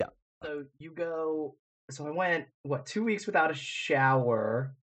So you go. So I went 2 weeks without a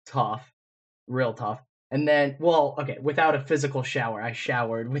shower. Tough, real tough. And then, well, okay, without a physical shower, I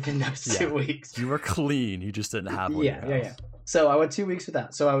showered within those 2 weeks. You were clean. You just didn't have one. Yeah. So I went 2 weeks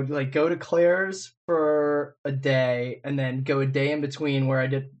without. So I would like go to Claire's for a day, and then go a day in between where I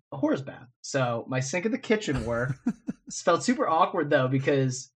did a horse bath. So my sink in the kitchen worked. It felt super awkward though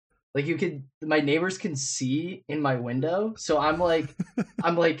because like my neighbors can see in my window. So I'm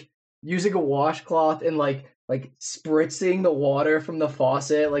like using a washcloth and like spritzing the water from the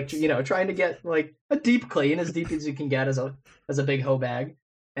faucet, like trying to get like a deep clean, as deep as you can get as a big hoe bag.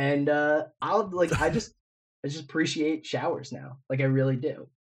 And I just appreciate showers now. Like I really do.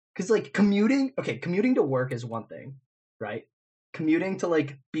 Cause like commuting to work is one thing, right? Commuting to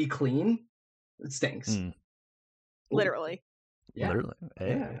like be clean, it stinks. Literally. Yeah. Literally. Hey.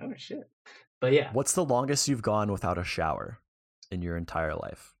 Yeah. Oh shit. But yeah. What's the longest you've gone without a shower in your entire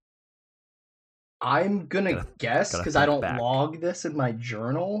life? I'm gonna guess because I don't log this in my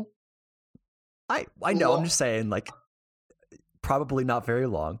journal. I know. I'm just saying, like, probably not very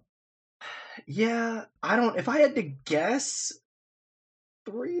long. Yeah, I don't. If I had to guess,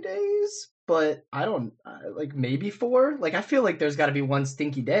 3 days, but I don't like maybe 4. Like I feel like there's got to be one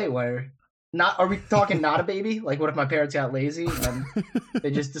stinky day where not. Are we talking not a baby? Like what if my parents got lazy and they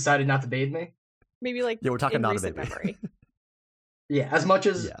just decided not to bathe me? Maybe like we're talking not a baby. Memory. Yeah, as much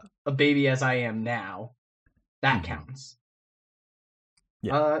as a baby as I am now, that counts.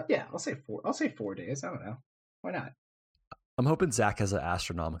 Yeah. I'll say 4. I'll say 4 days. I don't know. Why not? I'm hoping Zach has an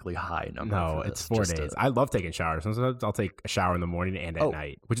astronomically high number. No, it's 4 days. I love taking showers. Sometimes I'll take a shower in the morning and at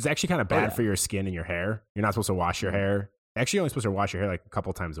night, which is actually kind of bad for your skin and your hair. You're not supposed to wash your hair. Actually, you're only supposed to wash your hair like a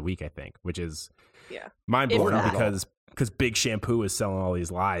couple times a week, I think, which is mind-blowing because Big Shampoo is selling all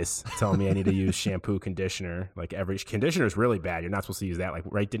these lies, telling me I need to use shampoo, conditioner. Like every conditioner is really bad. You're not supposed to use that. Like,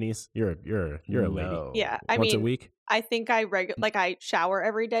 right, Denise? You're a lady. Yeah, once a week. I think I shower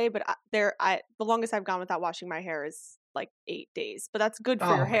every day, but the longest I've gone without washing my hair is like 8 days. But that's good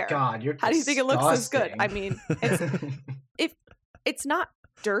for your hair. God, you're How do you think it looks this good? I mean, if it's not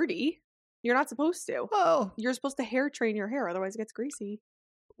dirty, you're not supposed to. Well, you're supposed to hair train your hair, otherwise it gets greasy.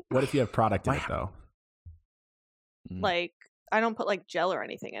 What if you have product in it though? Like I don't put like gel or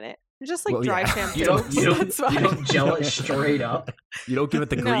anything in it. Just like dry shampoo. You don't gel it straight up. You don't give it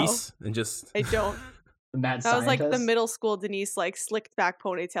the grease and just. I don't. That was like the middle school Denise, like slicked back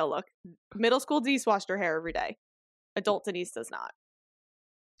ponytail look. Middle school Denise washed her hair every day. Adult Denise does not.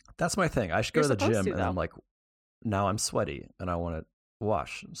 That's my thing. I should go to the gym and I'm like, now I'm sweaty and I want to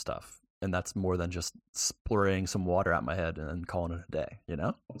wash stuff. And that's more than just spraying some water at my head and then calling it a day, you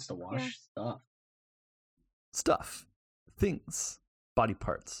know? Wants to wash stuff, things, body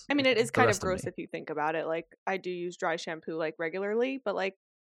parts. I mean, it is kind of gross if you think about it. Like, I do use dry shampoo like regularly, but like,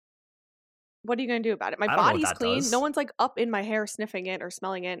 what are you going to do about it? My body's clean. No one's like up in my hair sniffing it or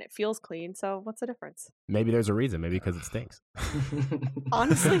smelling it. It feels clean. So what's the difference? Maybe there's a reason. Maybe because it stinks.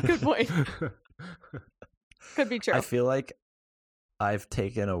 Honestly, good point. Could be true. I feel like I've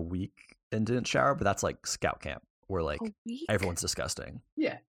taken a week and didn't shower, but that's like scout camp where like everyone's disgusting.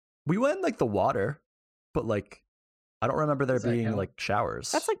 Yeah. We went in like the water, but like I don't remember there being like showers.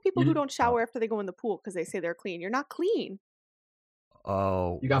 That's like people who don't shower after they go in the pool because they say they're clean. You're not clean.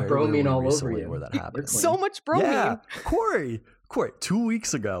 Oh, you got bromine all over you. Where that happened? So much bromine. Yeah, Corey, 2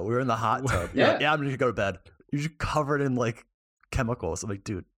 weeks ago we were in the hot tub. Yeah, I'm gonna go to bed. You're just covered in like chemicals. I'm like,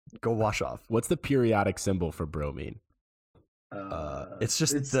 dude, go wash off. What's the periodic symbol for bromine? It's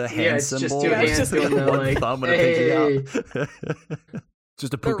just the hand symbol. It's just one like, thumb and a pinky out.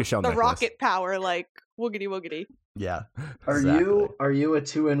 Just a puka shell necklace. The rocket power, like woogity woogity. Yeah. Are you a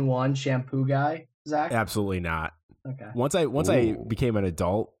 2-in-1 shampoo guy, Zach? Absolutely not. Okay. Once I became an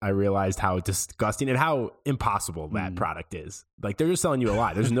adult, I realized how disgusting and how impossible that product is. Like they're just selling you a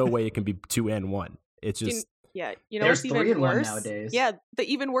lot. There's no way it can be 2-in-1. It's just you know there's what's even worse nowadays. Yeah, the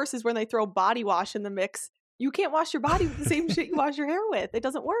even worse is when they throw body wash in the mix. You can't wash your body with the same shit you wash your hair with. It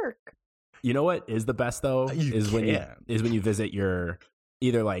doesn't work. You know what is the best though? When you visit your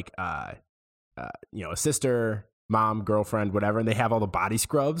either like a sister, mom, girlfriend, whatever, and they have all the body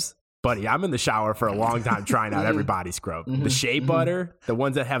scrubs. Buddy, I'm in the shower for a long time trying out every body scrub. The shea butter, the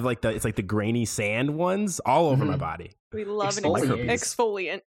ones that have like it's like the grainy sand ones, all over my body. We love an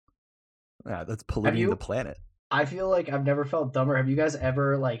exfoliant. Yeah, that's polluting the planet. I feel like I've never felt dumber. Have you guys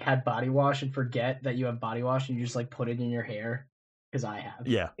ever like had body wash and forget that you have body wash and you just like put it in your hair? Because I have.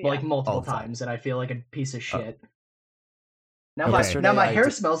 Yeah. Like multiple times, and I feel like a piece of shit. Now my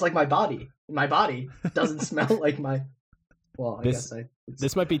hair smells like my body. My body doesn't smell like my Well,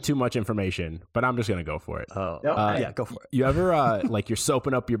 this might be too much information, but I'm just gonna go for it. Oh, yeah, go for it. You ever like you're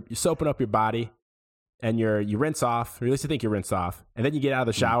soaping up your body, and you rinse off, or at least you think you rinse off, and then you get out of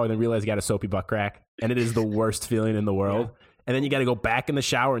the shower and then realize you got a soapy butt crack, and it is the worst feeling in the world. Yeah. And then you got to go back in the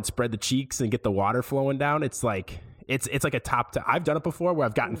shower and spread the cheeks and get the water flowing down. It's like it's like a top. I've done it before where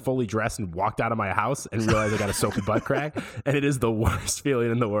I've gotten fully dressed and walked out of my house and realized I got a soapy butt crack, and it is the worst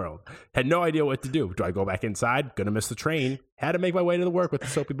feeling in the world. Had no idea what to do. Do I go back inside? Gonna miss the train. Had to make my way to the work with the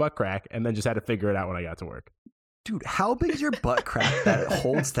soapy butt crack, and then just had to figure it out when I got to work. Dude, how big is your butt crack that it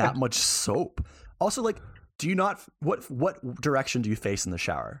holds that much soap? Also, like, do you not? What direction do you face in the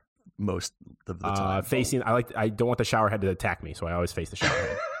shower most of the time? Facing. I don't want the shower head to attack me, so I always face the shower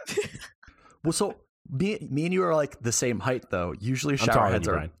head. Well, so me and you are like the same height, though. Usually shower heads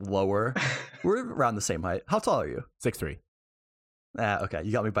are lower. We're around the same height. How tall are you? 6'3". Okay,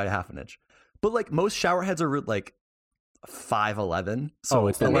 you got me by half an inch. But like most shower heads are like 5'11". So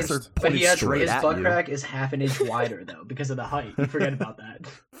it's the unless worst. they're pointed his straight at butt you. crack is half an inch wider though because of the height. You forget about that.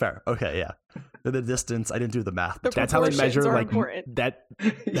 Fair. Okay, yeah. The distance, I didn't do the math. That's how they measure like important.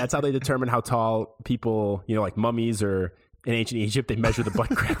 That's how they determine how tall people, like mummies or in ancient Egypt, they measure the butt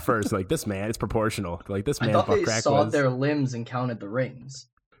crack first. Like this man, it's proportional. Like this man's butt crack was. I thought they sawed their limbs and counted the rings.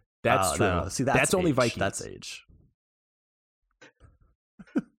 That's true. No. See, that's only Vikings. That's age.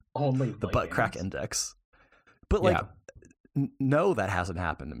 Only the Vikings. butt crack index. But like, no, that hasn't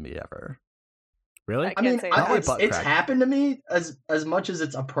happened to me ever. Really? I mean, it's happened to me as much as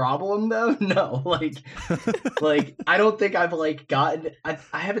it's a problem, though. No, like I don't think I've like gotten. I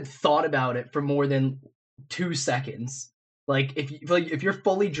haven't thought about it for more than 2 seconds. Like if you're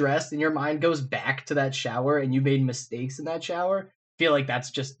fully dressed and your mind goes back to that shower and you made mistakes in that shower, I feel like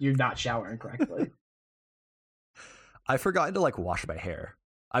that's just you're not showering correctly. I've forgotten to like wash my hair.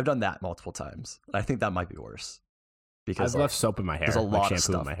 I've done that multiple times. I think that might be worse because I've left soap in my hair. There's a lot of shampoo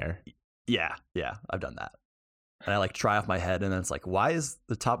stuff in my hair. Yeah, I've done that. And I like dry off my head, and then it's like, why is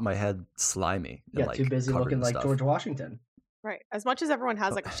the top of my head slimy? Yeah, like, too busy looking like George Washington. Right. As much as everyone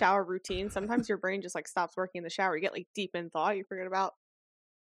has like a shower routine, sometimes your brain just like stops working in the shower. You get like deep in thought, you forget about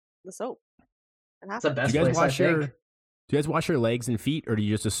the soap. It's the best place, I think. Do you guys wash your legs and feet, or do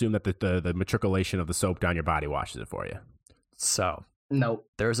you just assume that the matriculation of the soap down your body washes it for you? So, no.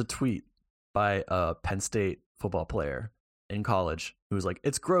 There's a tweet by a Penn State football player in college who was like,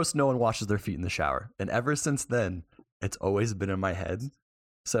 it's gross no one washes their feet in the shower. And ever since then, it's always been in my head.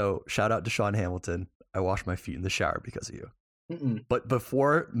 So shout out to Sean Hamilton. I wash my feet in the shower because of you. Mm-mm. But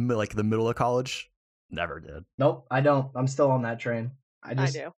before like the middle of college, never did. Nope, I don't. I'm still on that train. I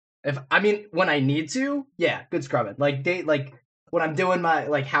do. When I need to, yeah, good scrubbing. Like when I'm doing my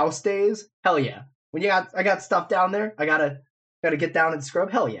like house days, hell yeah. When I got stuff down there, I gotta get down and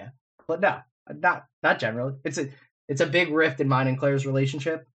scrub, hell yeah. But no, not generally. It's a big rift in mine and Claire's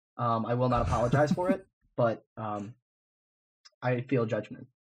relationship. I will not apologize for it, but I feel judgment.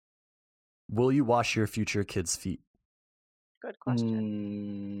 Will you wash your future kids' feet? Good question.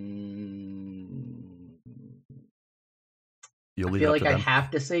 I feel like I have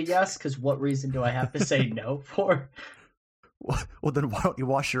to say yes, because what reason do I have to say no for? Well, then why don't you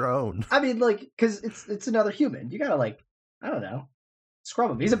wash your own? I mean, like, because it's another human. You gotta, like, I don't know, scrub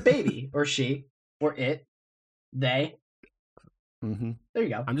him. He's a baby, or she, or it, they. Mm-hmm. There you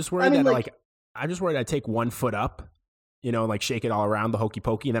go. I'm just worried I'm just worried I take 1 foot up, like shake it all around the hokey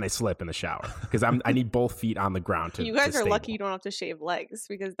pokey, and then I slip in the shower because I need both feet on the ground to. You guys are lucky you don't have to shave legs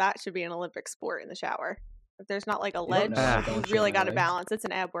because that should be an Olympic sport in the shower. If there's not like a ledge, you really got to balance. It's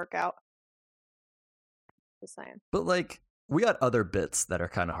an ab workout. Just saying. But like, we got other bits that are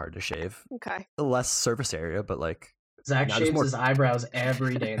kind of hard to shave. Okay. Less surface area, but like. Zach shaves his eyebrows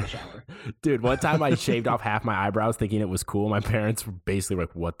every day in the shower. Dude, one time I shaved off half my eyebrows thinking it was cool. My parents were basically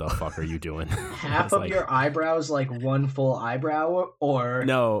like, what the fuck are you doing? Half of your eyebrows, like one full eyebrow, or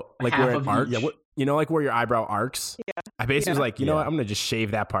no, like where it arcs? Yeah, like where your eyebrow arcs? Yeah. I basically was like, you know what? I'm going to just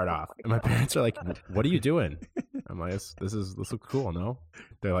shave that part off. And my parents are like, what are you doing? I'm like, this looks cool, no?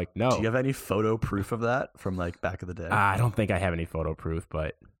 They're like, no. Do you have any photo proof of that from like back in the day? I don't think I have any photo proof,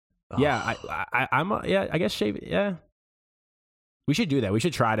 but yeah, I guess shave it, yeah. We should do that. We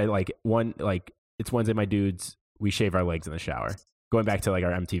should try to it's Wednesday, my dudes. We shave our legs in the shower. Going back to like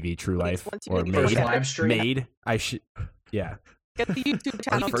our MTV True Life or Made. I should, yeah. Get the YouTube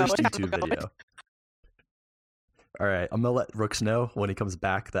channel. Our first YouTube video. All right, I'm gonna let Rooks know when he comes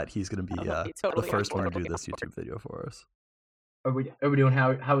back that he's gonna be the first one to do this YouTube video for us. Are we doing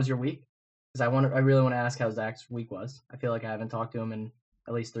how was your week? Because I really want to ask how Zach's week was. I feel like I haven't talked to him in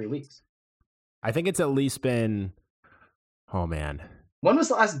at least 3 weeks. I think it's at least been. Oh man. When was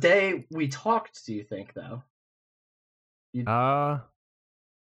the last day we talked, do you think, though? It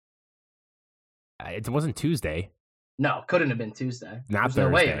wasn't Tuesday. No, couldn't have been Tuesday. Not There's Thursday. No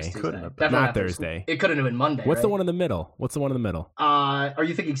way it was Tuesday. Couldn't have Definitely not Thursday. It couldn't have been Monday. What's right? the one in the middle? Are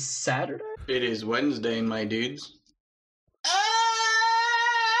you thinking Saturday? It is Wednesday, my dudes.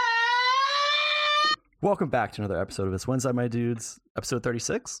 Welcome back to another episode of It's Wednesday, my dudes. Episode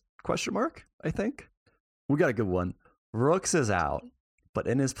 36? Question mark, I think. We got a good one. Rooks is out, but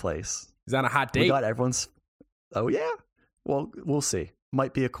in his place. He's on a hot date. We got everyone's... Oh, yeah? Well, we'll see.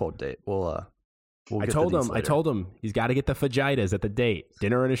 Might be a cold date. We'll I told him he's got to get the fajitas at the date.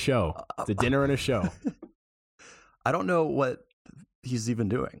 Dinner and a show. It's a dinner and a show. I don't know what he's even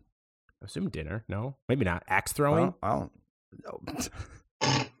doing. I assume dinner. No, maybe not. Axe throwing. I don't know.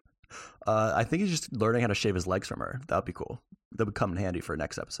 I think he's just learning how to shave his legs from her. That would be cool. That would come in handy for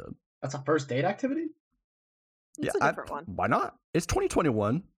next episode. That's a first date activity? It's a different one. Why not? It's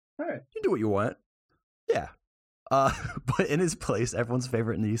 2021. All right. You do what you want. Yeah. But in his place, everyone's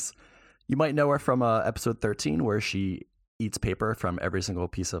favorite niece. You might know her from episode 13, where she eats paper from every single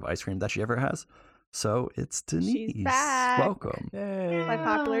piece of ice cream that she ever has. So it's Denise. She's back. Welcome. Yay. By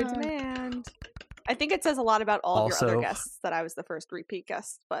popular demand. I think it says a lot about all of your other guests that I was the first repeat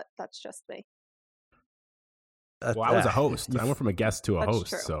guest, but that's just me. Well, I was a host. I went from a guest to a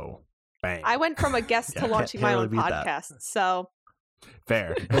host, true. So bang. I went from a guest to launching my own podcast, so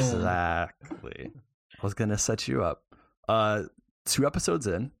fair. Exactly. I was gonna set you up. 2 episodes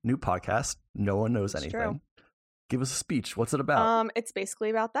in, new podcast. No one knows anything. True. Give us a speech. What's it about? It's basically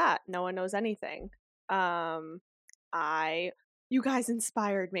about that. No one knows anything. You guys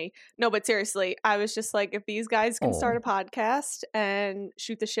inspired me. No, but seriously, I was just like, if these guys can start a podcast and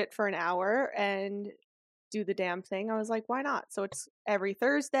shoot the shit for an hour and do the damn thing, I was like, why not? So it's every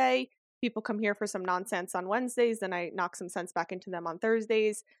Thursday. People come here for some nonsense on Wednesdays, then I knock some sense back into them on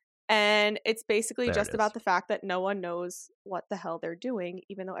Thursdays. And it's basically just about the fact that no one knows what the hell they're doing,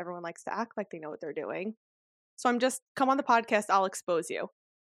 even though everyone likes to act like they know what they're doing. So I'm just, come on the podcast, I'll expose you.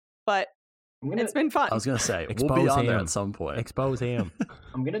 But it's been fun. I was going to say, we'll be on there at some point. Expose him.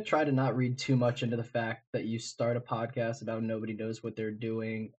 I'm going to try to not read too much into the fact that you start a podcast about nobody knows what they're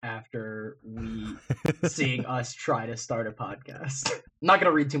doing after seeing us try to start a podcast. I'm not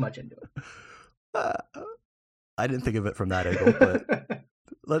going to read too much into it. I didn't think of it from that angle,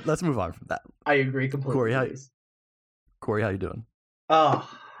 but let's move on from that. I agree completely. Corey, how you doing? Oh,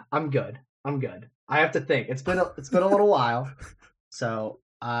 I'm good. I have to think. It's been a little while, so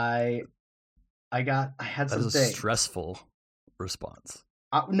I had some things. That is a stressful response.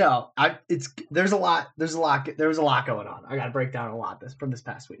 No, there's a lot going on. I got to break down a lot from this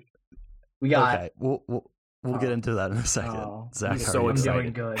past week. We got. Okay, we'll get into that in a second. Zach, I'm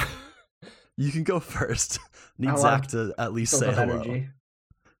doing good. You can go first. Need Zach to at least say hello. Energy.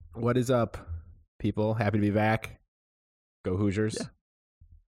 What is up, people? Happy to be back. Go Hoosiers. Yeah.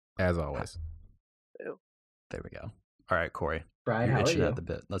 As always. There we go. All right, Corey. Brian, you're how itching are you? at the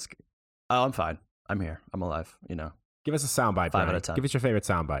bit. I'm fine. I'm here. I'm alive. You know. Give us a soundbite, 5 out of 10. Give us your favorite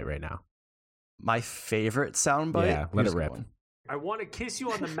soundbite right now. My favorite soundbite? Yeah, let it rip. I want to kiss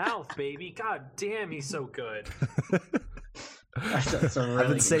you on the mouth, baby. God damn, he's so good. That's a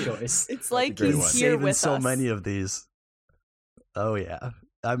really good choice. It's like he's here with so us. many of these. Oh yeah.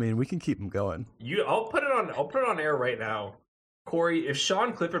 I mean, we can keep them going. I'll put it on air right now. Corey, if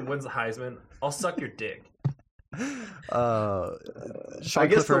Sean Clifford wins the Heisman, I'll suck your dick. I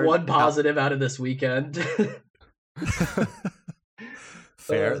guess the one positive out of this weekend.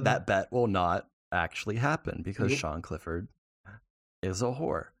 Fair. That bet will not actually happen because Sean Clifford is a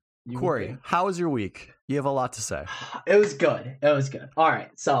whore. Corey, how was your week? You have a lot to say. It was good. All right.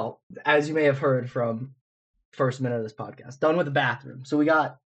 So, as you may have heard from first minute of this podcast, done with the bathroom. So we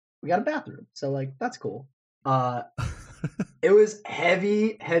got a bathroom. So that's cool. It was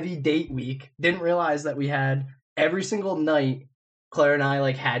heavy date week. Didn't realize that we had every single night. Claire and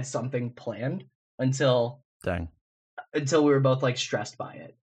I had something planned until we were both stressed by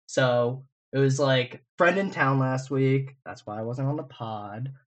it. So it was friend in town last week. That's why I wasn't on the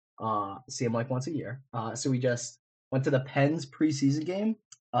pod. See him once a year. So we just went to the Pens preseason game.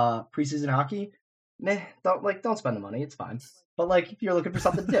 Preseason hockey. Meh, don't spend the money. It's fine. But if you're looking for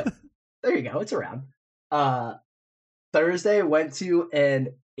something to do, there you go. It's around. Thursday went to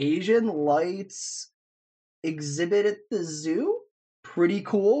an Asian lights exhibit at the zoo. Pretty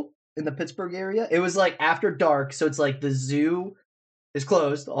cool in the Pittsburgh area. It was after dark, so it's the zoo is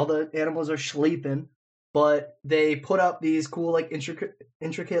closed. All the animals are sleeping, but they put up these cool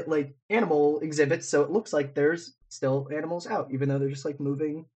intricate animal exhibits, so it looks like there's still animals out, even though they're just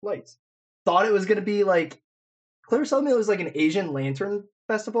moving lights. Thought it was gonna be Claire told me it was an Asian lantern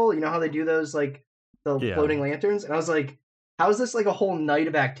festival. You know how they do those the floating lanterns, and I was like, how is this like a whole night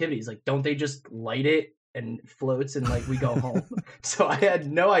of activities? Like, don't they just light it and it floats and like we go home? So I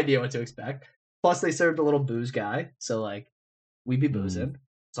had no idea what to expect. Plus, they served a little booze guy, so like we be boozing.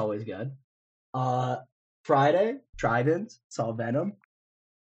 It's always good. Friday, drive-ins, saw Venom.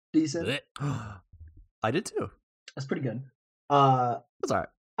 Decent. I did too. That's pretty good. That's all right.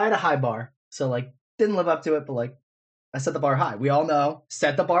 I had a high bar, so like didn't live up to it, but like I set the bar high. We all know,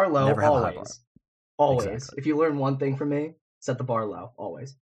 set the bar low. Never always. Have a high bar. Always. Exactly. If you learn one thing from me, set the bar low.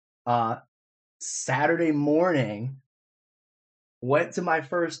 Always. Saturday morning, went to my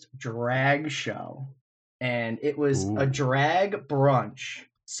first drag show, and it was a drag brunch.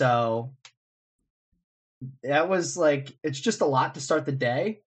 So that was like, it's just a lot to start the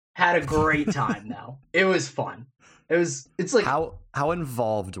day. Had a great time though. It was fun. It's like, how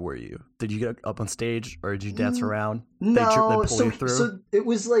involved were you? Did you get up on stage or did you dance around? No, so it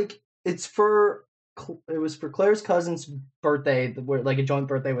was like it was for Claire's cousin's birthday, like a joint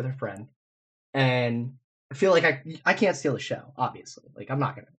birthday with her friend, and I feel like I can't steal the show. Obviously, like I'm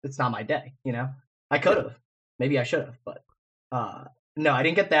not gonna. It's not my day, you know. I could have, maybe I should have, but no, I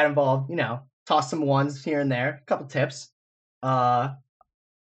didn't get that involved. You know, toss some ones here and there, a couple tips.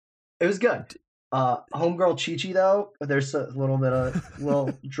 It was good. Homegirl Chi-Chi though, there's a little bit of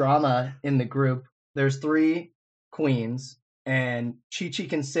little drama in the group. There's 3 queens, and Chi-Chi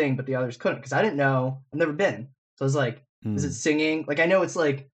can sing, but the others couldn't because I didn't know. I've never been, so I was like, is it singing? Like I know it's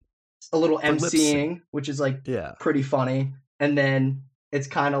like a little MCing, which is like pretty funny, and then it's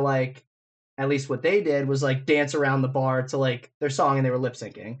kind of like, at least what they did was like dance around the bar to like their song, and they were lip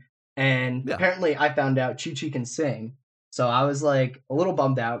syncing. And apparently, I found out Chi-Chi can sing, so I was like a little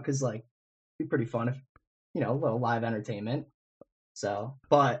bummed out because like it'd be pretty fun if, you know, a little live entertainment. So,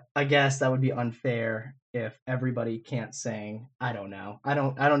 but I guess that would be unfair if everybody can't sing. I don't know. I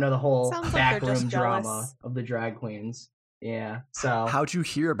don't know the whole backroom drama of the drag queens. Yeah. So how'd you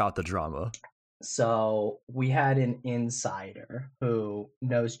hear about the drama? So we had an insider who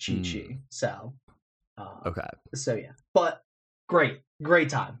knows Chi-Chi. So okay. So yeah. But great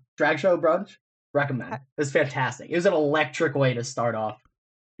time. Drag show brunch, recommend. It was fantastic. It was an electric way to start off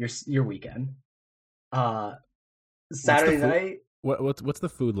your weekend. Saturday night. What's the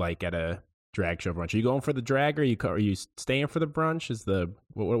food like at a drag show brunch? Are you going for the drag, or are you staying for the brunch?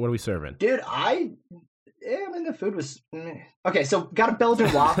 What are we serving? Dude, I mean the food was okay. So got a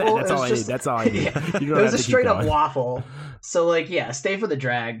Belgian waffle. That's all I need. That's all I need. Yeah, it was a straight up waffle. So like, yeah, stay for the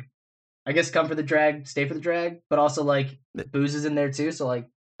drag. I guess come for the drag, stay for the drag, but also like booze is in there too. So like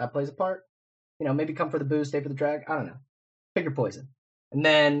that plays a part. You know, maybe come for the booze, stay for the drag. I don't know. Pick your poison. And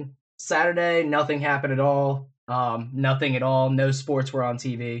then Saturday, nothing happened at all. Nothing at all. No sports were on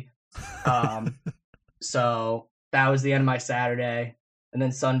TV. So that was the end of my Saturday. And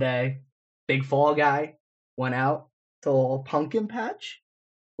then Sunday, big fall guy went out to a little pumpkin patch,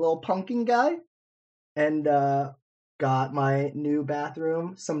 little pumpkin guy, and got my new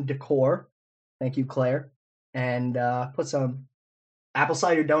bathroom some decor. Thank you, Claire. And put some apple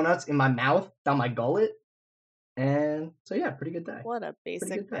cider donuts in my mouth, down my gullet. And so yeah, pretty good day. What a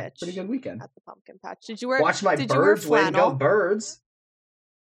basic bitch. Pretty good weekend at the pumpkin patch. Did you wear? Watch my birds. Way to go, birds!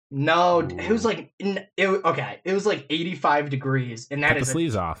 No, it was like it was like 85 degrees, and that Cut the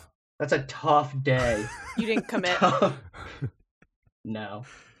sleeves off. That's a tough day. You didn't commit. No.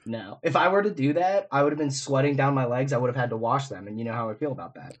 If I were to do that, I would have been sweating down my legs. I would have had to wash them, and you know how I feel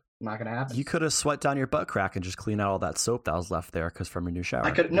about that. Not gonna happen. You could have sweat down your butt crack and just clean out all that soap that was left there because from your new shower. I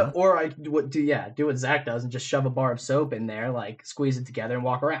could or I would do what Zach does and just shove a bar of soap in there, like squeeze it together and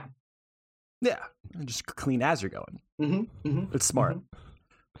walk around. Yeah, and just clean as you're going. Mm-hmm. It's smart.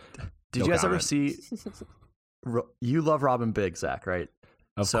 Did you guys ever see? You love Robin Big, Zach, right?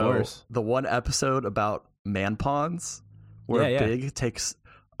 Of course. The one episode about man ponds where Big takes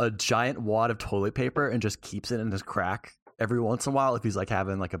a giant wad of toilet paper and just keeps it in his crack every once in a while if he's like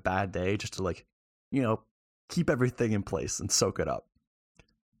having like a bad day, just to like, you know, keep everything in place and soak it up.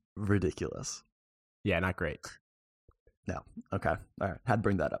 Ridiculous. Yeah, not great. No. Okay. All right. Had to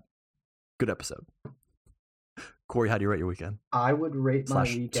bring that up. Good episode. Corey, how do you rate your weekend? I would rate my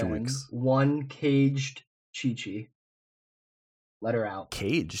weekend 2 weeks. 1 caged Chi-Chi. Let her out.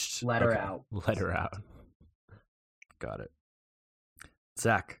 Caged? Let her out. Let her out. Got it.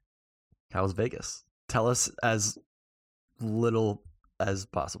 Zach, how was Vegas? Tell us as little as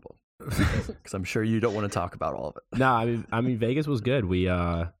possible, because I'm sure you don't want to talk about all of it. No, I mean Vegas was good. We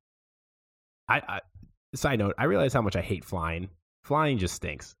side note, I realize how much I hate flying. Flying just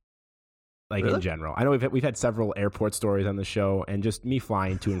stinks. Like in general. I know we've had several airport stories on the show, and just me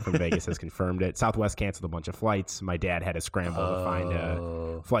flying to and from Vegas has confirmed it. Southwest canceled a bunch of flights. My dad had to scramble to find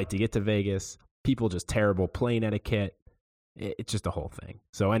a flight to get to Vegas. People just terrible plane etiquette. It's just a whole thing.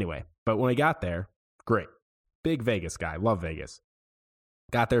 So anyway, but when I got there, great. Big Vegas guy. Love Vegas.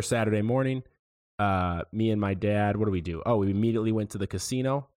 Got there Saturday morning. Me and my dad, what do we do? Oh, we immediately went to the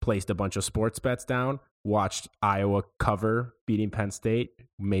casino, placed a bunch of sports bets down, watched Iowa cover beating Penn State,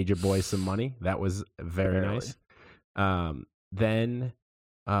 made your boys some money. That was very nice. Then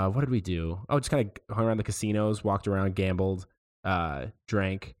what did we do? Oh, just kind of hung around the casinos, walked around, gambled,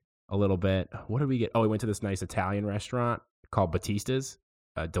 drank a little bit. What did we get? Oh, we went to this nice Italian restaurant called Batista's.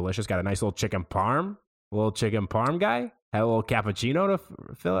 Delicious. Got a nice little chicken parm. A little chicken parm guy. Had a little cappuccino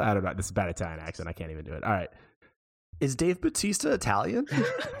to fill it. I don't know. This is a bad Italian accent. I can't even do it. All right. Is Dave Bautista Italian?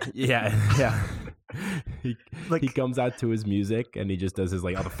 Yeah. He comes out to his music and he just does his,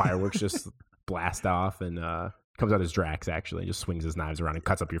 like, all the fireworks just blast off, and comes out as Drax, actually. Just swings his knives around and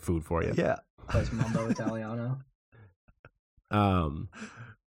cuts up your food for you. Yeah. Plays Mambo Italiano.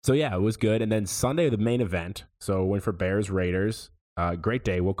 So yeah, it was good. And then Sunday, the main event. So went for Bears Raiders. Great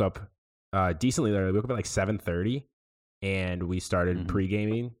day. Woke up decently early. We woke up at like 7:30, and we started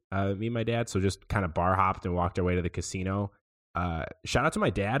pre-gaming, me and my dad. So just kind of bar hopped and walked our way to the casino. Shout out to my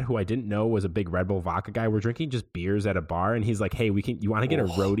dad, who I didn't know was a big Red Bull vodka guy. We're drinking just beers at a bar, and he's like, "Hey, you want to get a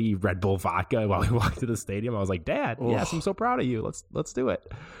roadie Red Bull vodka while we walk to the stadium?" I was like, "Dad, yes, I'm so proud of you. Let's do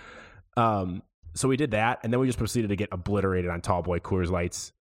it." So we did that, and then we just proceeded to get obliterated on Tall Boy Coors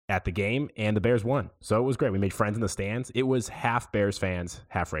Lights at the game, and the Bears won. So it was great. We made friends in the stands. It was half Bears fans,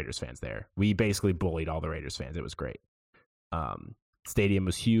 half Raiders fans there. We basically bullied all the Raiders fans. It was great. Stadium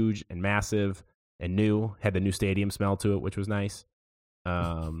was huge and massive and new, had the new stadium smell to it, which was nice.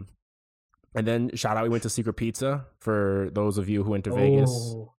 And then shout out, we went to Secret Pizza for those of you who went to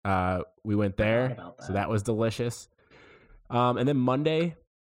Vegas. We went there, so that was delicious. And then Monday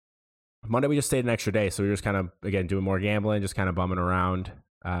we just stayed an extra day, so we were just kind of, again, doing more gambling, just kind of bumming around.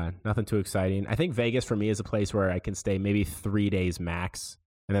 Nothing too exciting. I think Vegas for me is a place where I can stay maybe 3 days max,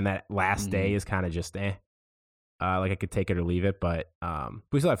 and then that last day is kind of just like I could take it or leave it, but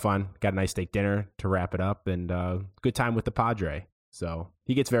we still had fun. Got a nice steak dinner to wrap it up, and good time with the Padre. So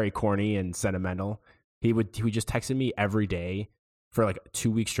he gets very corny and sentimental. He just texted me every day for like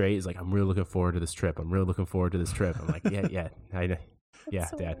 2 weeks straight. He's like, "I'm really looking forward to this trip. I'm really looking forward to this trip." I'm like, yeah, I know. Yeah,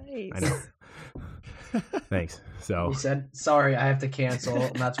 so Dad, nice. I know. Thanks. So he said, "Sorry, I have to cancel."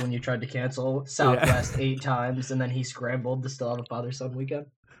 And that's when you tried to cancel Southwest 8 times, and then he scrambled to still have a father-son weekend.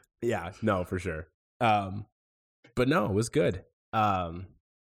 Yeah, no, for sure. But no, it was good.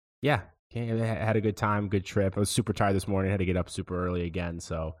 Yeah, had a good time, good trip. I was super tired this morning. Had to get up super early again.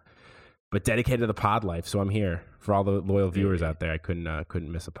 So, but dedicated to the pod life. So I'm here for all the loyal viewers out there. I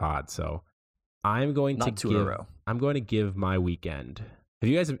couldn't miss a pod. So I'm going to give my weekend. Have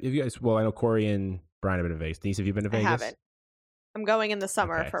you guys? Well, I know Corey and Brian have been to Vegas. Denise, have you been to Vegas? I haven't. I'm going in the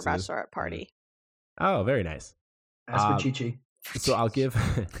summer for a bachelorette party. Oh, very nice. Ask for Chi-Chi. So I'll give.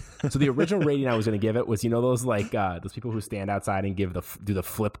 So the original rating I was going to give it was, those like those people who stand outside and do the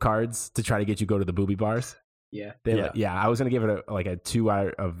flip cards to try to get you go to the booby bars. Yeah. I was going to give it a 2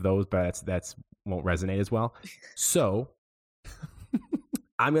 out of those, but that's won't resonate as well. So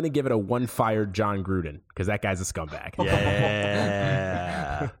I'm going to give it a 1 fired John Gruden, because that guy's a scumbag.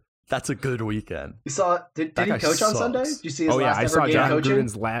 Yeah. That's a good weekend. You saw? Did he coach on Sunday? Did you see his last ever game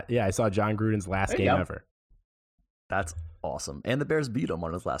coaching? I saw John Gruden's last game ever. That's awesome. And the Bears beat him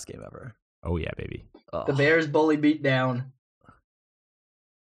on his last game ever. Oh yeah, baby. The Bears bully beat down.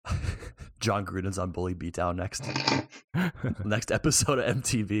 John Gruden's on bully beatdown next episode of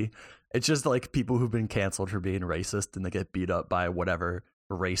MTV. It's just like people who've been canceled for being racist and they get beat up by whatever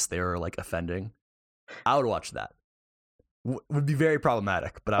race they were like offending. I would watch that. Would be very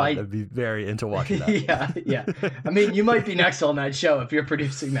problematic, but I would be very into watching that. Yeah. I mean, you might be next on that show if you're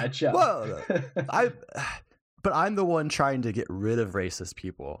producing that show. Well, but I'm the one trying to get rid of racist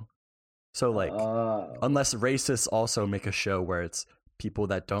people. So like, unless racists also make a show where it's people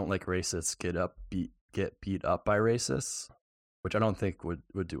that don't like racists get beat up by racists, which I don't think would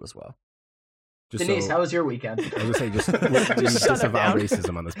do as well. Denise, how was your weekend? I was going to say, just disavow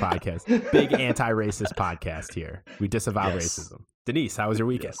racism on this podcast. Big anti-racist podcast here. We disavow racism. Denise, how was your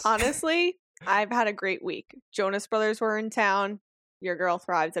weekend? Honestly, I've had a great week. Jonas Brothers were in town. Your girl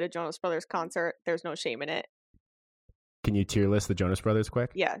thrives at a Jonas Brothers concert. There's no shame in it. Can you tier list the Jonas Brothers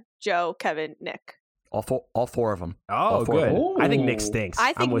quick? Yeah. Joe, Kevin, Nick. All four of them. Oh, good. I think Nick stinks.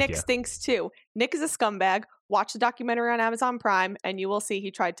 I think Nick stinks too. Nick is a scumbag. Watch the documentary on Amazon Prime and you will see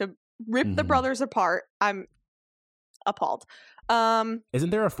he tried to rip the brothers apart. I'm appalled. Isn't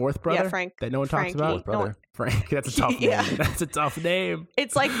there a fourth brother? Yeah, Frank. That no one talks about? Fourth brother. Frank. That's a tough name. That's a tough name.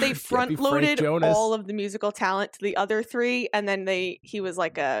 It's like they front loaded all of the musical talent to the other three, and then he was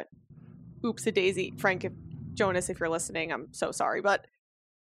like a oops a daisy. Frank, if Jonas, if you're listening, I'm so sorry, but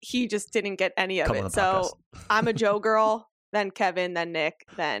he just didn't get any of it. So I'm a Joe girl, then Kevin, then Nick,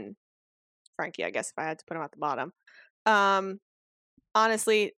 then Frankie, I guess, if I had to put him at the bottom.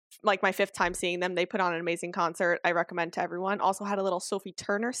 Honestly, like my 5th time seeing them, they put on an amazing concert. I recommend to everyone. Also had a little Sophie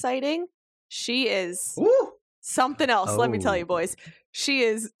Turner sighting. She is something else, let me tell you, boys. She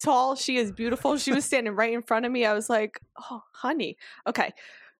is tall. She is beautiful. She was standing right in front of me. I was like, oh, honey. Okay.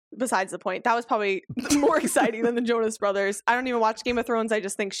 Besides the point, that was probably more exciting than the Jonas Brothers. I don't even watch Game of Thrones. I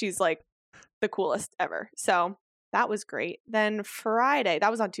just think she's like the coolest ever. So that was great. Then Friday,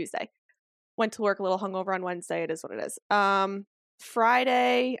 that was on Tuesday. Went to work a little hungover on Wednesday. It is what it is.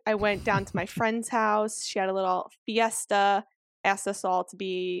 Friday, I went down to my friend's house. She had a little fiesta, asked us all to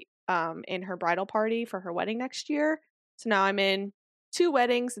be in her bridal party for her wedding next year. So now I'm in 2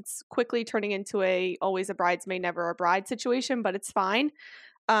 weddings. It's quickly turning into a always a bridesmaid, never a bride situation, but it's fine.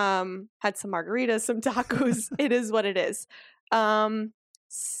 Had some margaritas, some tacos. It is what it is. What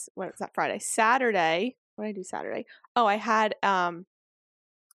was that? Friday. Saturday. What did I do Saturday? Oh, I had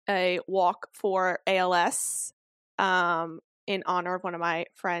a walk for ALS in honor of one of my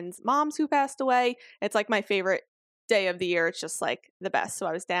friend's moms who passed away. It's like my favorite day of the year. It's just like the best. So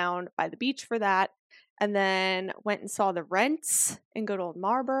I was down by the beach for that, and then went and saw The Rents in good old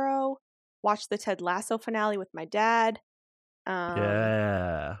Marlboro. Watched the Ted Lasso finale with my dad.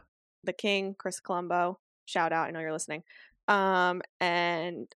 The King, Chris Colombo. Shout out, I know you're listening.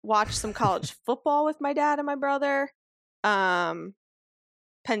 And watched some college football with my dad and my brother. Penn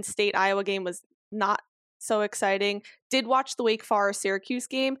State Iowa game was not so exciting. Did watch the Wake Forest Syracuse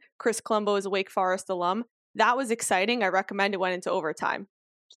game. Chris Colombo is a Wake Forest alum. That was exciting. I recommend it. Went into overtime.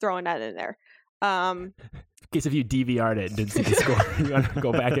 Just throwing that in there. In case if you DVR'd it and didn't see the score, you want to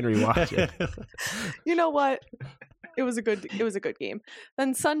go back and rewatch it. You know what? It was a good game.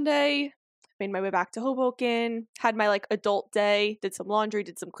 Then Sunday, made my way back to Hoboken, had my like adult day, did some laundry,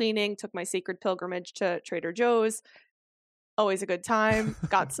 did some cleaning, took my sacred pilgrimage to Trader Joe's. Always a good time.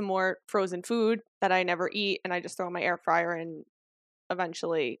 Got some more frozen food that I never eat, and I just throw in my air fryer and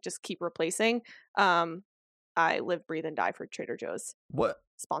eventually just keep replacing. I live, breathe, and die for Trader Joe's. What?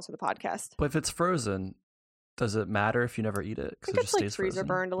 Sponsor the podcast. But if it's frozen, does it matter if you never eat it? I think it's like freezer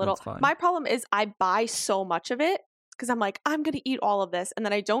burned a little. My problem is I buy so much of it because I'm like, I'm going to eat all of this, and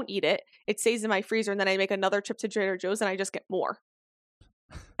then I don't eat it. It stays in my freezer, and then I make another trip to Trader Joe's, and I just get more.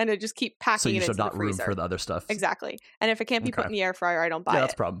 And I just keep packing it into the freezer. So you should not room for the other stuff. Exactly. And if it can't be put in the air fryer, I don't buy it. Yeah,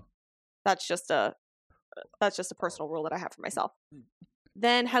 that's a problem. That's just a personal rule that I have for myself.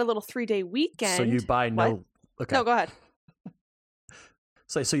 Then had a little 3-day weekend. So you buy no... Okay. No, go ahead.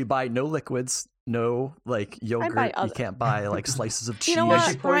 So you buy no liquids, no like yogurt. You can't buy like slices of cheese. You know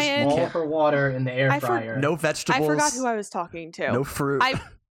what, Brian? Small for water in the air fryer. No vegetables. I forgot who I was talking to. No fruit.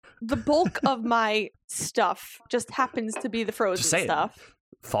 The bulk of my stuff just happens to be the frozen stuff.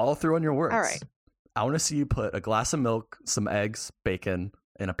 Follow through on your words. All right. I want to see you put a glass of milk, some eggs, bacon,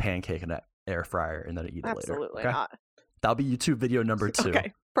 and a pancake in an air fryer, and then eat it later. Absolutely not. That'll be YouTube video number 2.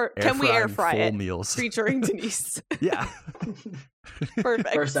 Okay. Can we air fry it? Meals. Featuring Denise. Yeah.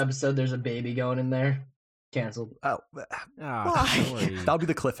 Perfect. First episode, there's a baby going in there. Canceled. Why? That'll be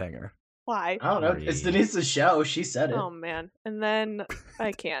the cliffhanger. Why? I don't know. It's Denise's show. She said it. Oh, man. And then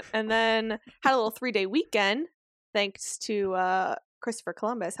I can't. And then had a little 3-day weekend thanks to Christopher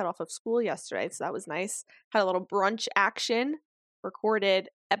Columbus. Had off of school yesterday, so that was nice. Had a little brunch action. Recorded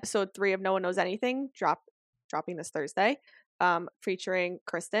episode 3 of No One Knows Anything. Dropping this Thursday. Featuring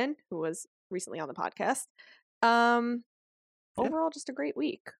Kristen, who was recently on the podcast. Overall, just a great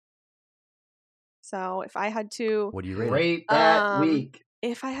week. So if I had to... What do you rate Rate that week.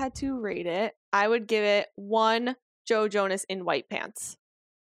 If I had to rate it, I would give it 1 Joe Jonas in white pants.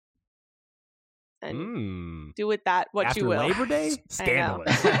 And do with that what After you will. Labor Day?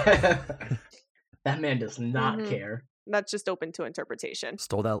 Scandalous. That man does not care. That's just open to interpretation.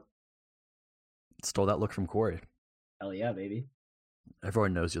 Stole that look from Corey. Hell yeah, baby.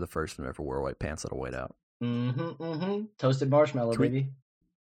 Everyone knows you're the first one who ever wore white pants that'll white out. Toasted marshmallow, baby.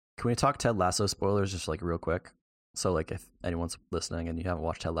 Can we talk Ted Lasso spoilers just like real quick? So like if anyone's listening and you haven't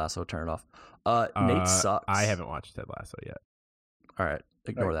watched Ted Lasso, turn it off. Nate sucks. I haven't watched Ted Lasso yet. All right.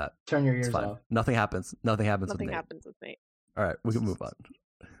 Ignore that. Turn your ears off. Nothing happens. Nothing happens with Nate. All right. We can move on.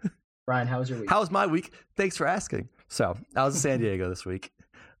 Brian, how was your week? How was my week? Thanks for asking. So I was in San Diego this week.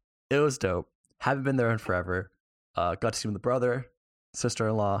 It was dope. Haven't been there in forever. Got to see my brother,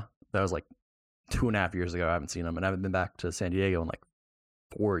 sister-in-law. That was like 2.5 years ago. I haven't seen them, and I haven't been back to San Diego in like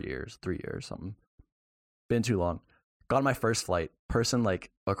 3 years, something. Been too long. Got on my first flight. Person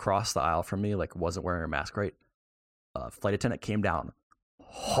like across the aisle from me like wasn't wearing a mask right. Flight attendant came down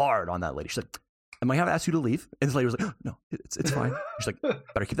hard on that lady. She's like, am I gonna ask you to leave? And this lady was like, oh, no, it's fine. She's like,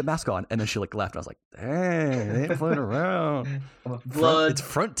 better keep the mask on. And then she like left. And I was like, dang, they ain't flying around. It's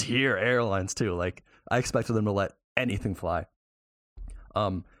Frontier Airlines too. Like I expected them to let anything fly.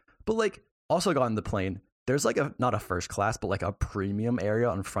 But like also got on the plane. There's like not a first class, but like a premium area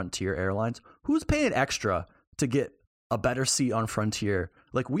on Frontier Airlines. Who's paying extra to get a better seat on Frontier?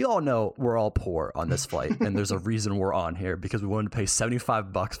 Like we all know we're all poor on this flight, and there's a reason we're on here because we wanted to pay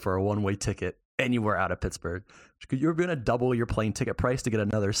 $75 for a one-way ticket anywhere out of Pittsburgh. You're going to double your plane ticket price to get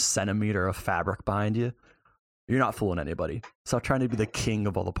another centimeter of fabric behind you. You're not fooling anybody. Stop trying to be the king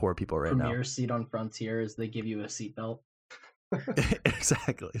of all the poor people right now. Premier seat on Frontier is they give you a seatbelt.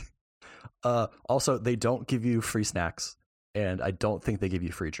 Exactly. Also, they don't give you free snacks, and I don't think they give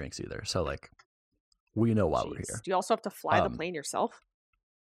you free drinks either. So, like, we know why we're here. Do you also have to fly the plane yourself?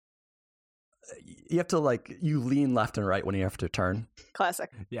 You have to, like, you lean left and right when you have to turn.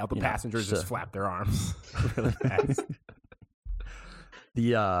 Classic. Yeah, the passengers just flap their arms really fast.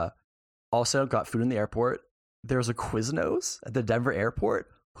 Also got food in the airport. There's a Quiznos at the Denver airport.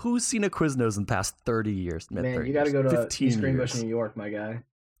 Who's seen a Quiznos in the past 30 years? Man, you got to go to East Greenbush, New York, my guy.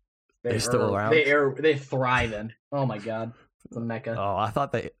 They're still around? They thriving. Oh my god. It's a mecca. Oh, I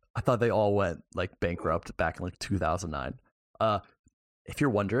thought they all went like bankrupt back in like 2009. If you're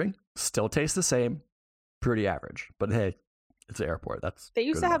wondering, still tastes the same, pretty average. But hey, it's an airport. They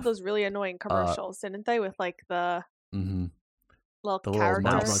used to have those really annoying commercials, didn't they? With like the little characters.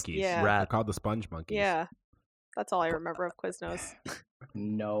 Mouse monkeys. Yeah. They're called the sponge monkeys. Yeah. That's all I remember of Quiznos.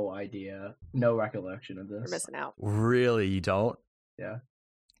 No idea. No recollection of this. We're missing out. Really? You don't? Yeah.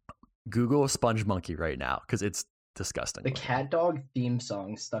 Google Sponge Monkey right now because it's disgusting. The cat dog theme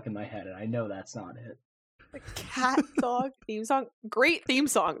song stuck in my head, and I know that's not it. The cat dog theme song? Great theme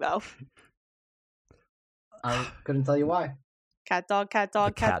song, though. I couldn't tell you why. Cat dog, cat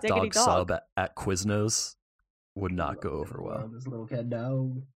the cat diggity dog. Sub at Quiznos would not go over well. This little cat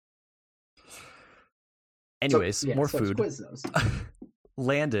dog. Anyways, more food. Quiznos.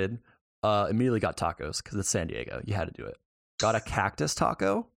 Landed, immediately got tacos because it's San Diego. You had to do it. Got a cactus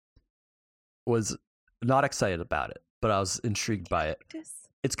taco. Was not excited about it, but I was intrigued by it.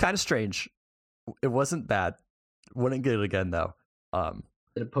 It's kind of strange. It wasn't bad. Wouldn't get it again though.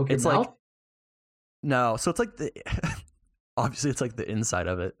 Did it poke your mouth? Like, no, so it's like obviously it's like the inside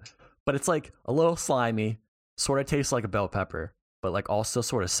of it, but it's like a little slimy. Sort of tastes like a bell pepper, but like also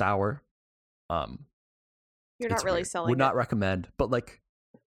sort of sour. You're not really selling. Would not recommend, but like,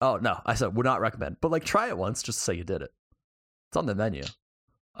 oh no, I said would not recommend, but like try it once just to say you did it. It's on the menu.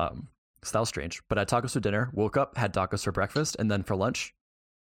 So that was strange. But I had tacos for dinner, woke up, had tacos for breakfast, and then for lunch,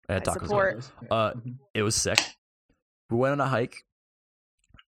 I had tacos. It was sick. We went on a hike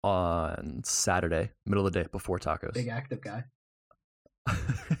on Saturday, middle of the day, before tacos. Big active guy.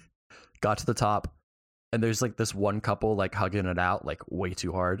 Got to the top, and there's like this one couple like hugging it out like way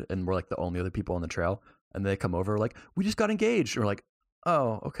too hard, and we're like the only other people on the trail. And they come over like, we just got engaged. And we're like,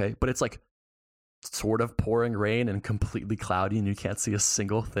 oh, okay. But it's like sort of pouring rain and completely cloudy, and you can't see a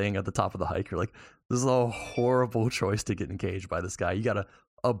single thing at the top of the hike. You're like, this is a horrible choice to get engaged by this guy. You got to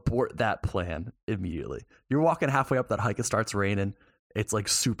abort that plan immediately. You're walking halfway up that hike, it starts raining. It's like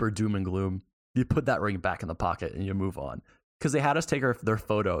super doom and gloom. You put that ring back in the pocket and you move on. Because they had us take their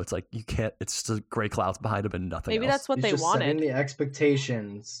photo. It's like, you can't, it's just gray clouds behind them and nothing Maybe else. that's what they wanted. Setting the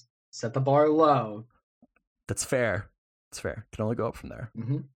expectations. Set the bar low. That's fair. It's fair. Can only go up from there.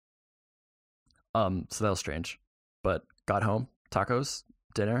 Mm-hmm. So that was strange. But got home, tacos,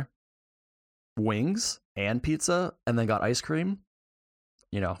 dinner, wings, and pizza, and then got ice cream.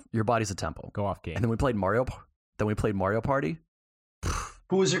 You know, your body's a temple. Go off game. And then we played Mario Party.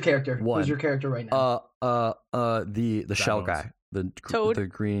 Who was your character? One. Who's your character right now? The shell Bones. guy. Toad? The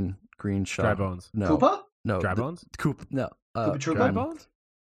green shell. Dry Bones. No. Koopa? No. Dry Bones? No. Koopa Troopa? Dry Bones?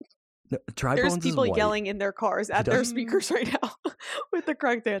 No, Dry There's Bones people is white. yelling in their cars at their speakers right now with the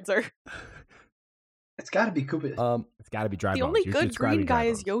correct answer. It's got to be Koopa. It's got to be Dry The Bones. only You're good describing green Dry guy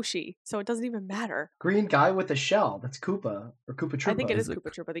is Bones. Yoshi, so it doesn't even matter. Green guy with a shell. That's Koopa. Or Koopa Troopa. I think it is Is it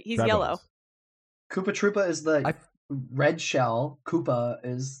Koopa Troopa. He's Dry yellow. Bones. Koopa Troopa is the red shell. Koopa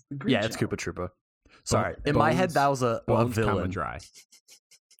is the green shell. Yeah, it's Koopa Troopa. Sorry. Bones- In my head, that was a Bones, villain. Dry.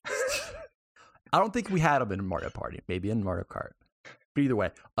 I don't think we had him in Mario Party. Maybe in Mario Kart. But either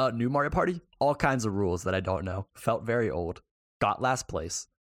way, new Mario Party, all kinds of rules that I don't know. Felt very old. Got last place.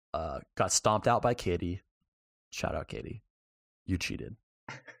 Got stomped out by Katie. Shout out Katie. You cheated.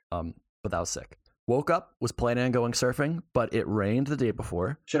 But that was sick. Woke up, was planning on going surfing, but it rained the day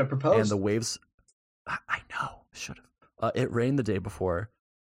before. Should have proposed. And the waves... I know. Should have. It rained the day before.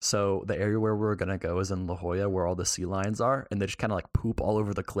 So the area where we're going to go is in La Jolla, where all the sea lions are. And they just kind of like poop all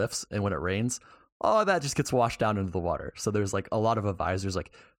over the cliffs. And when it rains, all of that just gets washed down into the water. So there's like a lot of advisors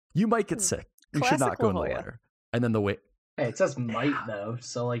like, you might get sick. You should not go in the water. And then Hey, it says might though,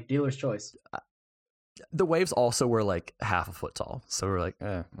 so like dealer's choice. The waves also were like half a foot tall, so we're like,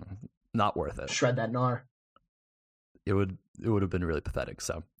 not worth it. Shred that gnar. It would have been really pathetic.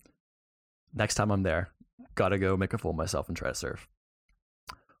 So next time I'm there, gotta go make a fool of myself and try to surf.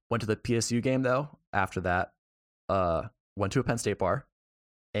 Went to the PSU game though. After that, went to a Penn State bar,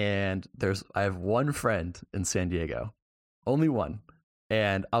 and I have one friend in San Diego, only one,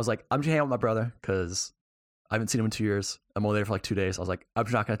 and I was like, I'm just hanging out with my brother because I haven't seen him in 2 years. I'm only there for like 2 days. I was like, I'm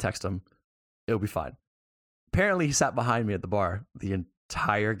just not gonna text him. It'll be fine. Apparently, he sat behind me at the bar the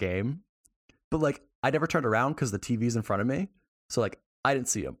entire game, but like I never turned around because the TV's in front of me, so like I didn't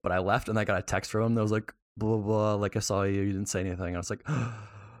see him. But I left, and I got a text from him that was like, blah blah blah, like I saw you, you didn't say anything. I was like,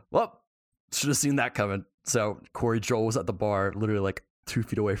 well, should have seen that coming. So Corey Joel was at the bar, literally like 2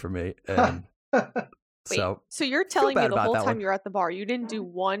 feet away from me, and so you're telling me the whole time you're at the bar, you didn't do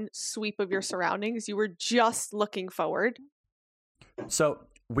one sweep of your surroundings. You were just looking forward. So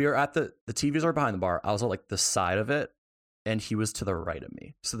we were at the TVs are behind the bar. I was on like the side of it, and he was to the right of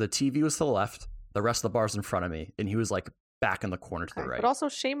me. So the TV was to the left, the rest of the bar's in front of me, and he was like back in the corner to the right. But also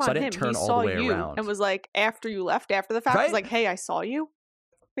shame on him. He saw you and was like, after you left, after the fact, was like, hey, I saw you.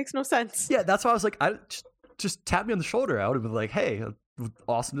 Makes no sense. Yeah, that's why I was like, I just tap me on the shoulder. I would have been like, hey,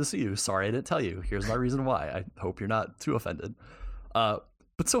 awesome to see you. Sorry I didn't tell you. Here's my reason why. I hope you're not too offended. But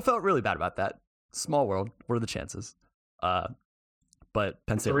still felt really bad about that. Small world. What are the chances? But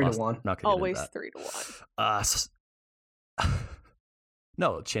Penn State 3-1. Not gonna always 3-1.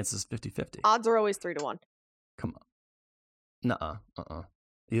 No, chances 50-50. Odds are always 3-1. Come on. Nuh-uh.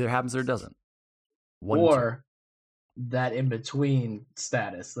 Either happens or it doesn't. Or that in between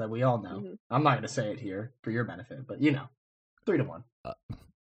status that we all know. Mm-hmm. I'm not going to say it here for your benefit, but 3-1.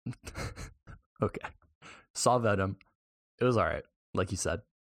 Okay. Saw Venom. It was all right. Like you said,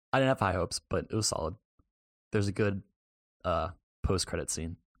 I didn't have high hopes, but it was solid. There's a good post-credit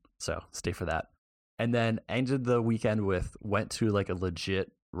scene, so stay for that. And then ended the weekend went to like a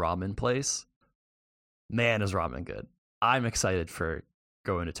legit ramen place. Man, is ramen good. I'm excited for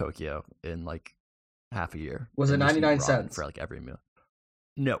going to Tokyo in like half a year. Was it 99 cents for like every meal?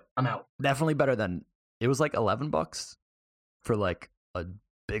 No, I'm out. Definitely better than it was like $11 for like a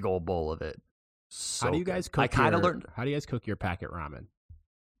big old bowl of it. So how do you guys cook? How do you guys cook your packet ramen?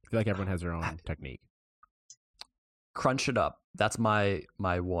 I feel like everyone has their own technique. Crunch it up. That's my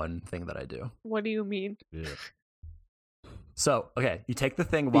one thing that I do. What do you mean? Yeah. So okay, you take the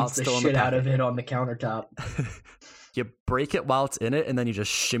thing while it's still in the shit packet. out of it on the countertop. You break it while it's in it, and then you just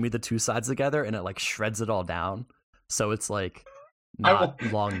shimmy the two sides together, and it like shreds it all down. So it's like not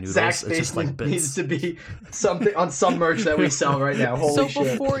long noodles. Zach's it's just like bits. Needs to be something on some merch that we sell right now. Holy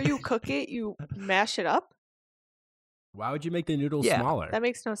shit. Before you cook it, you mash it up? Why would you make the noodles smaller? That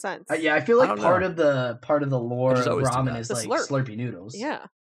makes no sense. Yeah, I feel like part of the lore of ramen is like slurpy noodles. Yeah.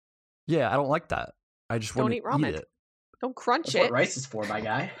 Yeah, I don't like that. I just don't eat ramen. It. Don't crunch That's it. What rice is for, my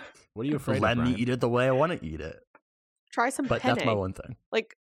guy. What are you afraid of? Let me eat it the way I want to eat it. Try some But penne. that's my one thing.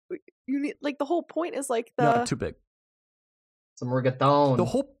 Like you need the whole point is like the not too big. Some rigatone.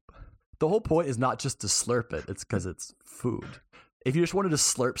 The whole point is not just to slurp it. It's because it's food. If you just wanted to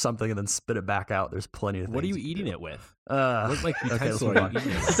slurp something and then spit it back out, there's plenty of things. What are you eating it with? Look like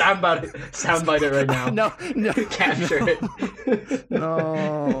soundbite it right now. No, capture it.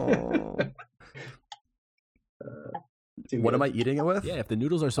 No. What am I eating it with? Yeah, if the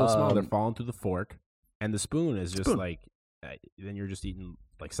noodles are so small, they're falling through the fork, and the spoon is just like, then you're just eating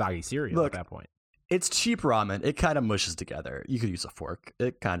like soggy cereal at that point. It's cheap ramen. It kind of mushes together. You could use a fork.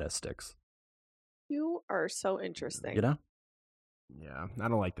 It kind of sticks. You are so interesting. You know? Yeah, I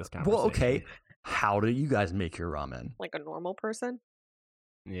don't like this conversation. Well, okay. How do you guys make your ramen? Like a normal person?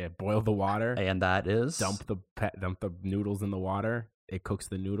 Yeah, boil the water. And that is? Dump the noodles in the water. It cooks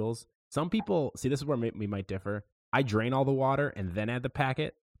the noodles. Some people, see, this is where we might differ. I drain all the water and then add the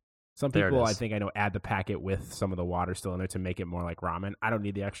packet. Some people, I think I know, add the packet with some of the water still in there to make it more like ramen. I don't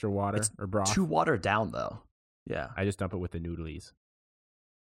need the extra water or broth. Too watered down, though. Yeah. I just dump it with the noodlies.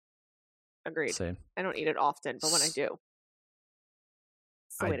 Agreed. Same. I don't eat it often, but when I do,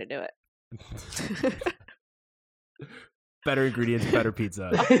 it's the way to do it. Better ingredients, better pizza.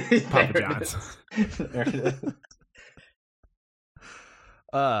 Papa John's.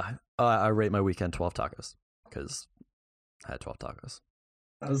 I rate my weekend 12 tacos because I had 12 tacos.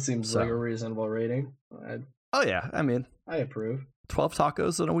 That seems like a reasonable rating. Oh yeah, I mean, I approve. 12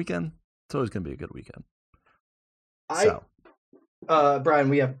 tacos on a weekend. It's always gonna be a good weekend.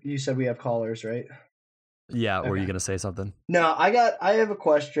 Brian, you said we have callers, right? Yeah, were you gonna say something? No, I have a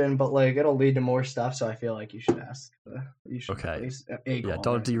question, but like it'll lead to more stuff, so I feel like you should ask. You should okay. Yeah,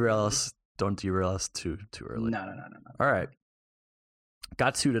 don't derail us. Don't derail us too early. No. All right.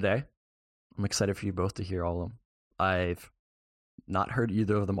 Got 2 today. I'm excited for you both to hear all of them. I've not heard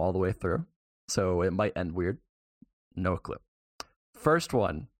either of them all the way through, so it might end weird. No clue. First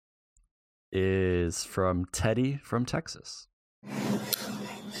one is from Teddy from Texas.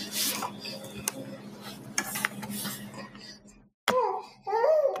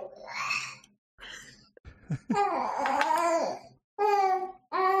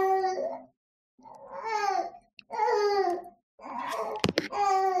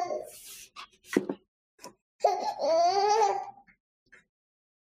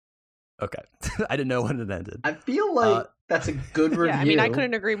 Okay. I didn't know when it ended. I feel like that's a good review. Yeah, I mean, I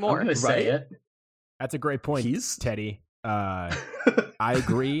couldn't agree more. I'm gonna say it. That's a great point, Teddy. I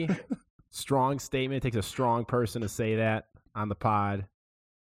agree. Strong statement. It takes a strong person to say that on the pod.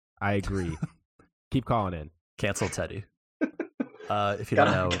 I agree. Keep calling in. Cancel Teddy. If you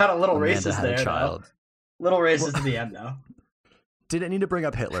don't know, got a little Amanda racist had there. A child. Little racist to the end, though. Didn't need to bring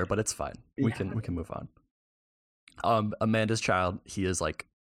up Hitler, but it's fine. We can move on. Amanda's child, he is like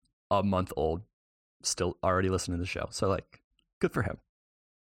a month old, still already listening to the show. So like, good for him.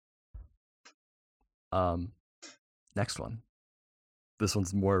 Next one. This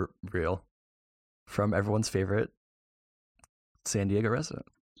one's more real. From everyone's favorite San Diego resident.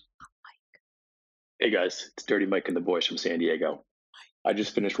 Hey guys, it's Dirty Mike and the boys from San Diego. I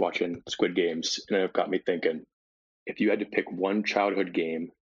just finished watching Squid Games, and it got me thinking, if you had to pick one childhood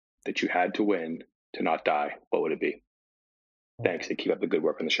game that you had to win to not die, what would it be? Thanks, and keep up the good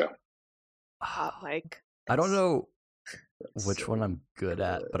work on the show. Hot Mike. I don't know which one I'm good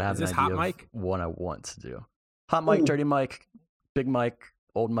at, but I have an idea Hot of Mike? one I want to do. Hot Mike, Dirty Mike, Big Mike,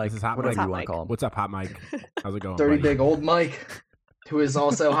 Old Mike, whatever you want to call him. What's up, Hot Mike? How's it going, Dirty buddy? Big Old Mike, who is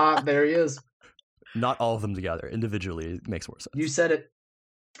also hot. There he is. Not all of them together. Individually, it makes more sense. You said it.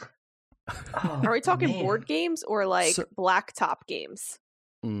 Oh, Are we talking board games or like blacktop games?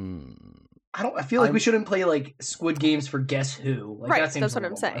 I feel like we shouldn't play like Squid Games for Guess Who. Like, right, that seems that's what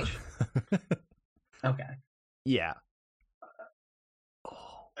I'm saying. Okay. Yeah.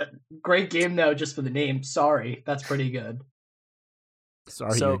 Great game though, just for the name. Sorry, that's pretty good.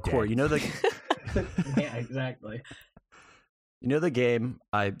 Sorry. So, Corey, you know the yeah, exactly. You know the game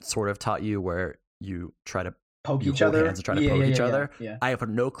I sort of taught you where you try to poke each other hands and try to poke each other? Yeah. I have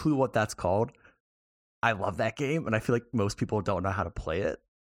no clue what that's called. I love that game, and I feel like most people don't know how to play it.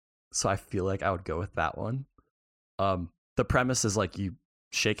 So I feel like I would go with that one. The premise is like you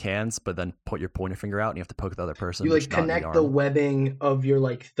shake hands, but then put your pointer finger out, and you have to poke the other person. You like connect the webbing of your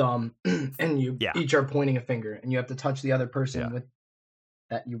like thumb, and you each are pointing a finger, and you have to touch the other person with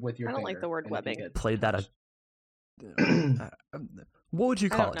your. I don't finger, like the word webbing. Played that. What would you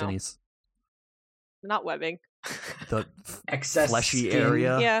call it, Denise? Not webbing. The excess fleshy skin.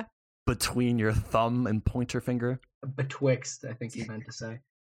 area between your thumb and pointer finger. Betwixt, I think you meant to say.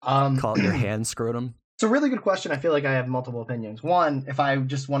 Call it your hand scrotum. It's a really good question. I feel like I have multiple opinions. One, if I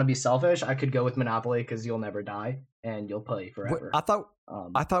just want to be selfish, I could go with Monopoly because you'll never die and you'll play forever. I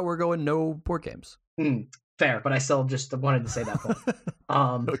thought we're going no board games. Fair, but I still just wanted to say that point.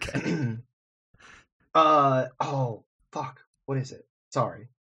 Okay. Oh fuck! What is it? Sorry,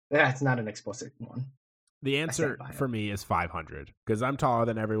 that's not an explicit one. The answer for me is 500 because I'm taller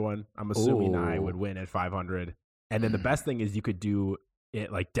than everyone. I'm assuming I would win at 500. And then the best thing is you could do it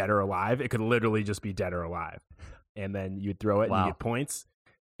like dead or alive. It could literally just be dead or alive, and then you'd throw it and you get points.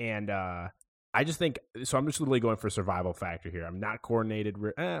 And I just think so. I'm just literally going for survival factor here. I'm not coordinated.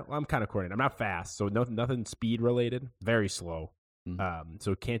 I'm kind of coordinated. I'm not fast, so nothing speed related. Very slow.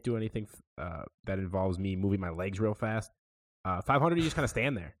 So can't do anything that involves me moving my legs real fast. 500, you just kind of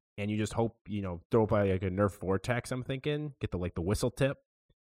stand there and you just hope, throw up like a Nerf Vortex. I'm thinking get the whistle tip,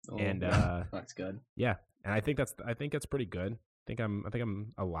 and that's good. Yeah, and I think that's pretty good. I think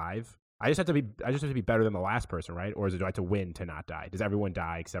I'm alive. I just have to be better than the last person, right? Or do I have to win to not die? Does everyone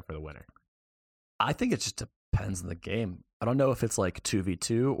die except for the winner? I think it just depends on the game. I don't know if it's like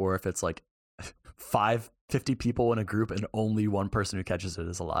 2v2 or if it's like 50 people in a group and only one person who catches it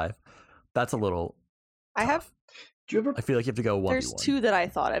is alive. That's a little tough. I feel like you have to go 1v1. There's two that I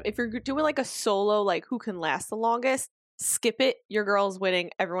thought of. If you're doing like a solo, like who can last the longest, skip it. Your girl's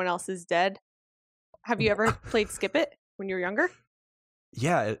winning. Everyone else is dead. Have you ever played Skip It when you were younger?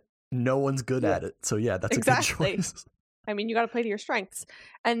 Yeah, no one's good at it. So yeah, that's a good choice. I mean, you got to play to your strengths.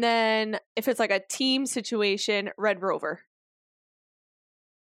 And then if it's like a team situation, Red Rover.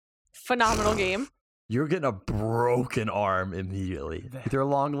 Phenomenal game. You're getting a broken arm immediately. With your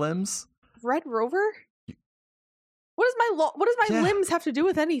long limbs? Red Rover? does my limbs have to do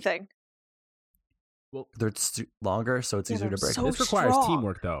with anything? Well, they're longer, so it's easier to break. So this requires strong.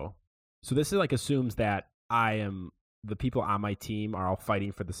 teamwork, though. So this is like assumes that the people on my team are all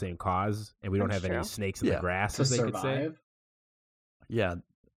fighting for the same cause, and we don't have any snakes in the grass, as they could say. Yeah,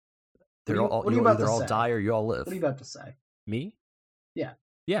 you either all die or you all live. What are you about to say? Me? Yeah.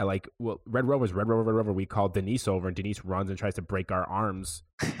 Yeah, like, well, Red Rover. We call Denise over, and Denise runs and tries to break our arms.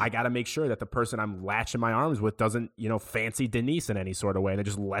 I got to make sure that the person I'm latching my arms with doesn't, fancy Denise in any sort of way, and it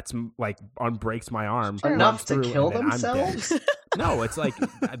just unbreaks my arm. Enough to kill themselves? No, it's like,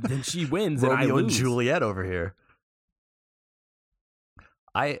 then she wins, and I Romeo lose. and Juliet over here.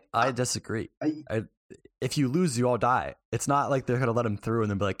 I disagree. If you lose, you all die. It's not like they're gonna let him through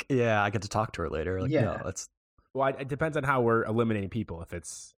and then be like, "Yeah, I get to talk to her later." Like, no, that's. Well, it depends on how we're eliminating people. If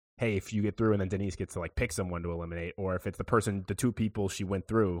it's, hey, if you get through and then Denise gets to pick someone to eliminate, or if it's the two people she went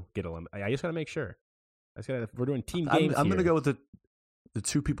through get eliminated. I just gotta make sure. We're doing team games. I'm gonna go with the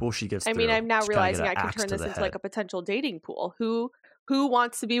two people she gets. I mean, I'm now realizing I can turn this into a potential dating pool. Who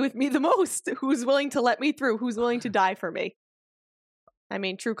wants to be with me the most? Who's willing to let me through? Who's willing to die for me? I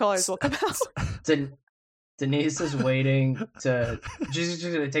mean, True Colors will come out. Denise is waiting she's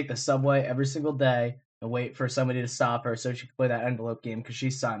going to take the subway every single day and wait for somebody to stop her so she can play that envelope game because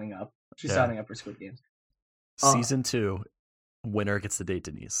she's signing up. She's signing up for Squid Games. Season 2, winner gets to date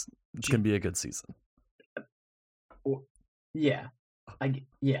Denise. It's going to be a good season. Yeah.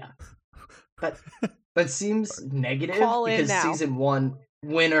 That seems negative because season 1,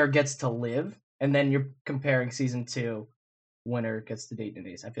 winner gets to live, and then you're comparing season 2, winner gets to date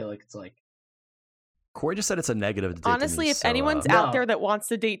Denise. I feel like it's like Corey just said it's a negative to date honestly, Denise, if anyone's out there that wants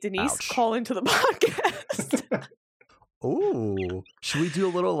to date Denise, call into the podcast. Ooh. Should we do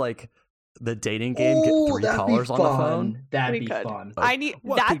a little the dating game, get 3 callers on the phone? That'd be fun.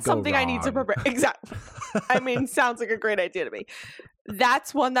 That's something I need to prepare. Exactly. I mean, sounds like a great idea to me.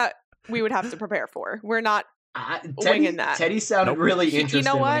 That's one that we would have to prepare for. We're not winging that. Teddy sounded really interested. You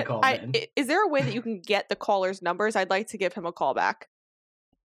know what? When he called in. Is there a way that you can get the callers' numbers? I'd like to give him a call back.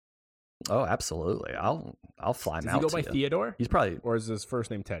 Oh, absolutely. I'll fly him out. Does he go by Theodore? He's probably, or is his first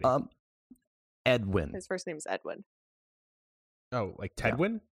name Teddy? Edwin. His first name is Edwin. Oh, like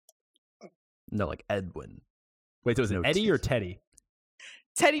Tedwin? Yeah. No, like Edwin. Wait, so is it Eddie or Teddy?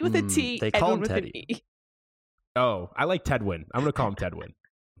 Teddy with a T. They call him Teddy. With an E. Oh, I like Tedwin. I'm gonna call him Tedwin.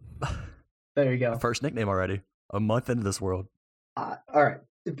 There you go. First nickname already. A month into this world. All right.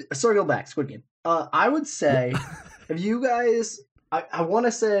 Circle back. Squid Game. I would say if you guys, I want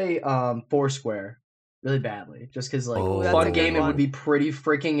to say Foursquare really badly, just because fun game, it would be pretty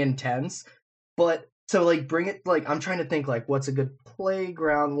freaking intense. But to bring it, I'm trying to think what's a good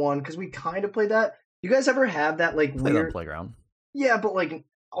playground one, because we kind of play that. You guys ever have that weird playground? Yeah, but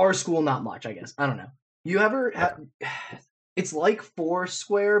our school not much, I guess. I don't know. You ever have? It's like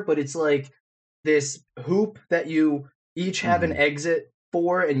Foursquare, but it's this hoop that you each have an exit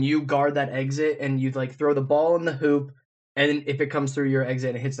for, and you guard that exit, and you throw the ball in the hoop, and if it comes through your exit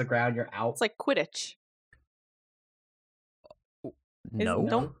and it hits the ground, you're out. It's like Quidditch.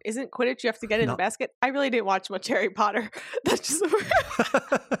 No. Isn't Quidditch you have to get in the basket? I really didn't watch much Harry Potter. That's just the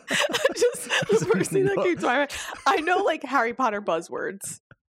first thing that came to my mind. I know Harry Potter buzzwords.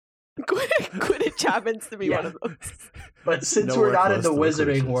 Quidditch happens to be one of those. But since we're not in the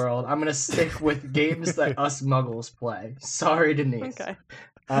wizarding world, I'm gonna stick with games that us muggles play. Sorry, Denise. Okay.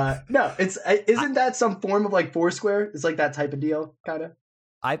 No, isn't that some form of Foursquare? It's that type of deal, kind of.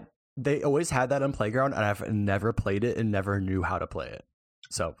 They always had that on Playground, and I've never played it and never knew how to play it.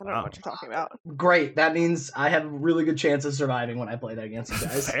 So I don't know what you're talking about. Great. That means I have a really good chance of surviving when I play that against you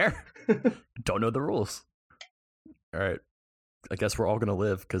guys. Fair. Don't know the rules. All right. I guess we're all going to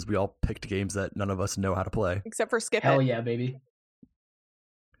live because we all picked games that none of us know how to play. Except for Skip Hell It. yeah, baby.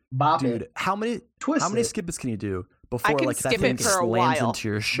 Bop Dude, it. how many skip its can you do before that thing for slams into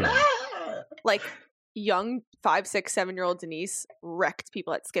your shin? Young 5, 6, 7-year-old Denise wrecked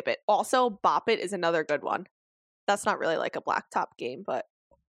people at Skip It. Also, Bop It is another good one. That's not really a blacktop game, but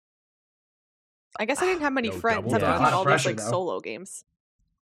I guess I didn't have many friends. I'm talking about all those solo games.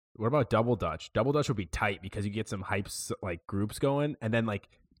 What about Double Dutch? Double Dutch would be tight because you get some hypes groups going, and then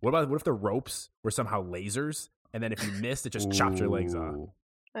what if the ropes were somehow lasers, and then if you missed, it just chopped your legs off.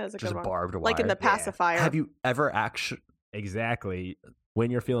 That is a just good one. Barbed wire. Like in the pacifier. Have you ever actually? Exactly.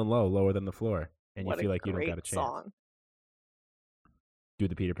 When you're feeling low, lower than the floor, and you feel like you don't got a chance. Song. Do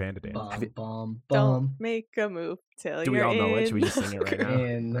the Peter Pan dance. Don't make a move till do you're we all know it? Should we just sing it right now?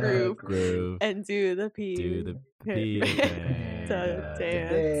 In the groove. And do the Peter Pan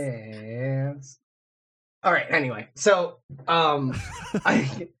dance. All right. Anyway, so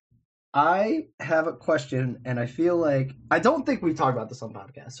I have a question, and I feel like I don't think we've talked about this on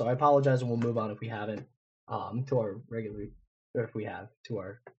podcast, so I apologize, and we'll move on if we haven't to our regular, or if we have to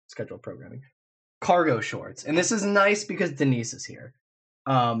our scheduled programming. Cargo shorts, and this is nice because Denise is here.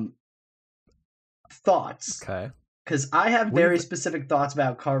 Thoughts? Okay. Because I have very specific thoughts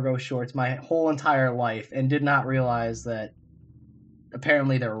about cargo shorts my whole entire life, and did not realize that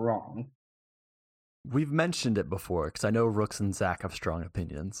apparently they're wrong. We've mentioned it before because I know Rooks and Zach have strong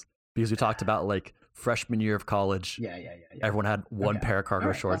opinions. Because we talked about like freshman year of college. Yeah. Everyone had one pair of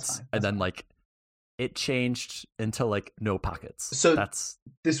cargo shorts. That's fine. And then like it changed into like no pockets. So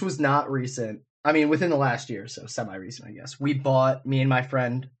this was not recent. I mean, within the last year, so semi-recent, I guess. We bought, me and my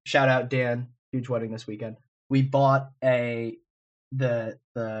friend, shout out Dan, huge wedding this weekend. We bought the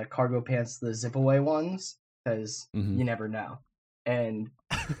cargo pants, the zip away ones, because you never know. And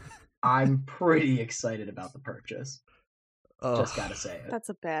I'm pretty excited about the purchase. Just gotta say it. That's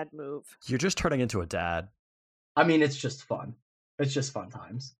a bad move. You're just turning into a dad. I mean, it's just fun. It's just fun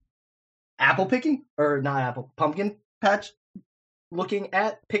times. Apple picking? Or not apple, pumpkin patch looking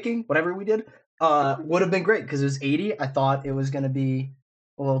at picking, whatever we did, would have been great because it was 80. I thought it was going to be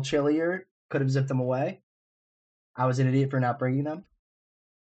a little chillier. Could have zipped them away. I was an idiot for not bringing them.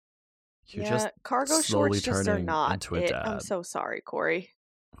 You're just cargo slowly shorts just are turning not into a it. dad. I'm so sorry, Corey.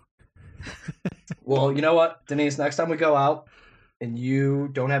 Well, you know what, Denise? Next time we go out and you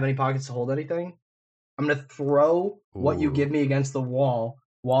don't have any pockets to hold anything, I'm gonna throw what you give me against the wall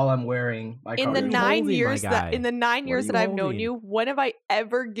while I'm wearing my cargo. In the 9 years that I've known holding? you, when have I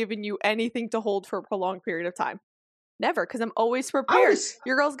ever given you anything to hold for a prolonged period of time? Never, because I'm always prepared.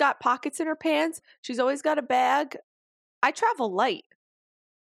 Your girl's got pockets in her pants. She's always got a bag. I travel light.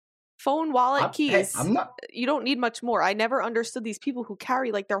 Phone, wallet, keys. Hey, you don't need much more. I never understood these people who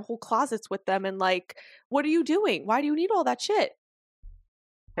carry like their whole closets with them and like, what are you doing? Why do you need all that shit?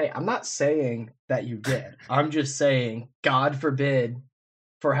 Hey, I'm not saying that you did. I'm just saying, God forbid,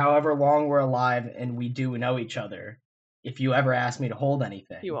 for however long we're alive and we do know each other, if you ever ask me to hold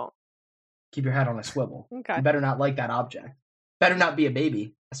anything, you won't. Keep your head on a swivel. Okay. You better not like that object. Better not be a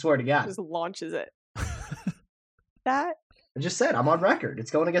baby. I swear to God. Just launches it. That? I just said, I'm on record.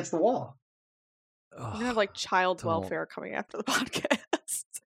 It's going against the wall. We're going to have like child welfare coming after the podcast.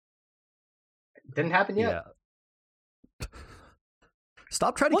 Didn't happen yet. Yeah.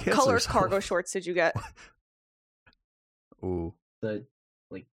 Stop trying to What cancel color yourself. cargo shorts did you get? Ooh. The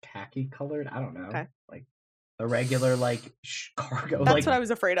like khaki colored? I don't know. Okay. Like a regular like cargo. That's like, what I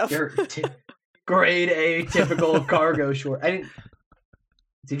was afraid of. Your grade A typical cargo short.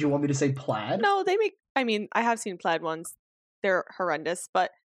 Did you want me to say plaid? No, I have seen plaid ones. They're horrendous,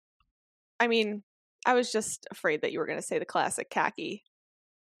 but I mean, I was just afraid that you were going to say the classic khaki.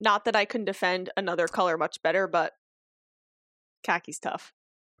 Not that I can defend another color much better, but khaki's tough.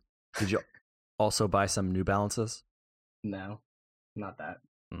 Did you also buy some New Balances? No, not that.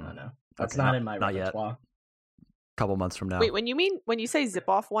 No. That's not in my repertoire. Couple months from now. Wait, when you say zip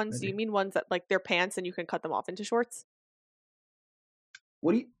off ones, do you mean ones that like they're pants and you can cut them off into shorts?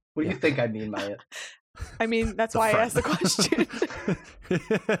 What do you think I mean by it? I mean, that's why I asked the question.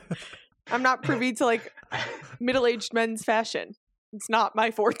 I'm not privy to like middle-aged men's fashion. It's not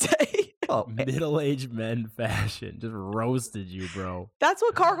my forte. Oh, middle-aged men fashion. Just roasted you, bro. That's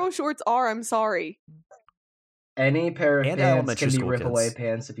what cargo shorts are. I'm sorry. Any pair of pants can be rip-away kids.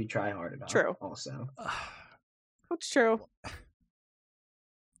 pants if you try hard enough. True. Also. That's true.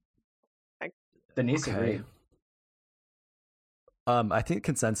 Denise agreed. I think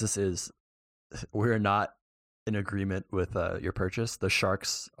consensus is we're not in agreement with your purchase. The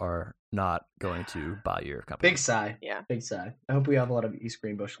Sharks are not going to buy your company. Big sigh. Yeah. Big sigh. I hope we have a lot of East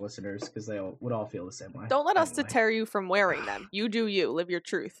Greenbush listeners because they would all feel the same way. Don't let us deter you from wearing them. You do you. Live your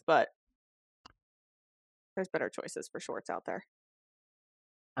truth. But there's better choices for shorts out there.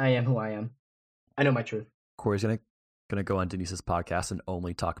 I am who I am. I know my truth. Corey's gonna go on Denise's podcast and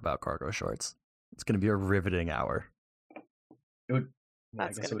only talk about cargo shorts. It's gonna be a riveting hour.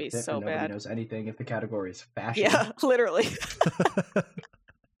 That's gonna be so nobody bad. Knows anything if the category is fashion. Yeah, literally.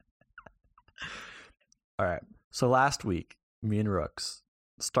 All right. So last week, me and Rooks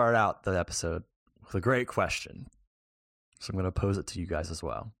started out the episode with a great question. So I'm going to pose it to you guys as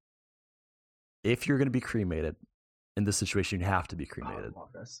well. If you're going to be cremated, in this situation, you have to be cremated.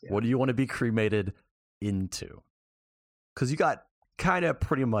 What do you want to be cremated into? Because you got kind of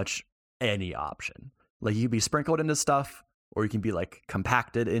pretty much any option. Like you can be sprinkled into stuff, or you can be like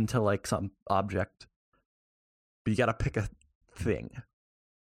compacted into like some object. But you got to pick a thing.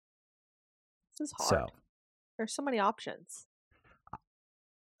 This is hard. So, there's so many options.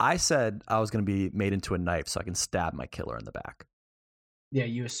 I said I was going to be made into a knife so I can stab my killer in the back. Yeah,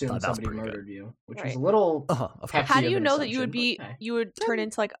 you assume somebody murdered you, which was a Right. little. How do of you an know that you assumption, would be but, hey. you would turn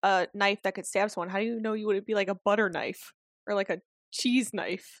into like a knife that could stab someone? How do you know you would be like a butter knife or like a cheese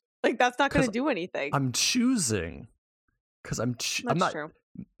knife? Like that's not going to 'Cause do anything. I'm choosing because I'm That's not true.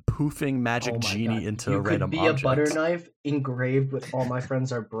 poofing magic Oh my genie God. into you a random could be object. a butter knife engraved with "All my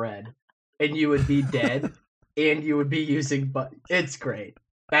friends are bread," and you would be dead, and you would be using. It's great.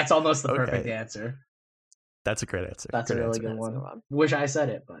 That's almost the perfect Okay. answer. That's a great answer. That's Great a really answer. good one. That's a good one. Wish I said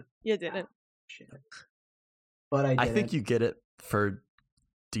it, but You didn't. shit. But I didn't. I think you get it for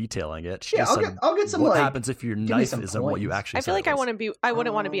detailing it. She Yeah, just I'll said, get some. what like, happens if your me knife some isn't what you coins. actually I feel said like it I was?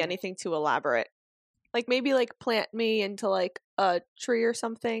 wouldn't want to be Um, anything too elaborate. Like maybe like plant me into like a tree or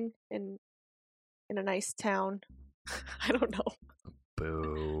something in a nice town. I don't know.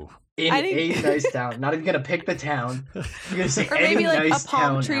 Boo. in I think- a nice town. Not even gonna pick the town. You're gonna say Or any maybe like nice a palm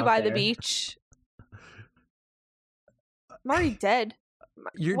town tree out by the there. beach. I'm already dead.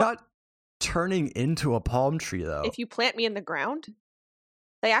 You're What- not turning into a palm tree, though. If you plant me in the ground,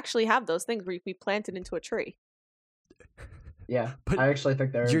 they actually have those things where you can be planted into a tree. Yeah, But I actually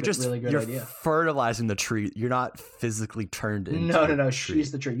think they're you're a just really good you're idea. fertilizing the tree. You're not physically turned into No, a tree.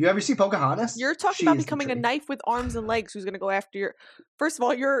 she's the tree. You ever see Pocahontas? You're talking She about is the becoming a tree. knife with arms and legs who's going to go after your. First of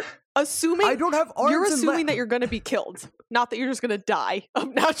all, you're assuming I don't have arms. you're and assuming that le- you're going to be killed, not that you're just going to die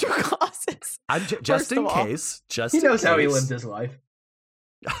of natural causes. I'm just first in of all. case. Just He in knows how he case. lived his life.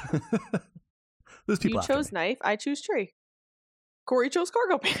 Those people You after chose me. knife. I choose tree. Corey chose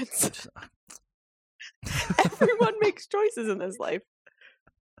cargo pants. Everyone makes choices in this life.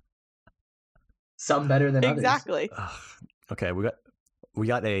 Some better than others. Exactly. Ugh. Okay, we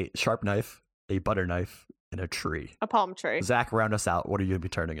got a sharp knife, a butter knife, and a tree. A palm tree. Zach, round us out. What are you gonna be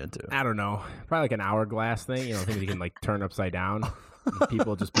turning into? I don't know. Probably like an hourglass thing. You know, things you can like turn upside down. And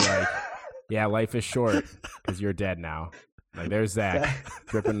people just be like, "Yeah, life is short because you're dead now." Like there's Zach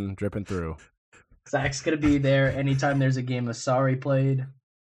dripping through. Zach's gonna be there anytime there's a game of Sorry played.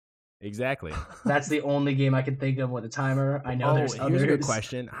 Exactly. That's the only game I can think of with a timer. I know there's here's others. a good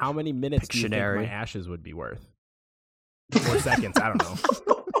question. How many minutes do you think Pictionary. my ashes would be worth? 4 seconds. I don't know.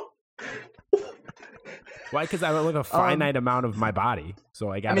 Why? Because I live a finite amount of my body, so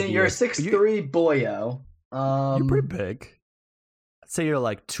I got. I mean, you're a 6'3" boyo. You're pretty big. I'd say you're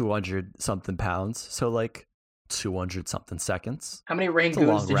like 200 something pounds. So like 200 something seconds. How many a long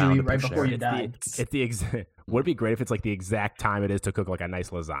rangoons did you round eat of right before you Pictionary. died? Would it be great if it's like the exact time it is to cook like a nice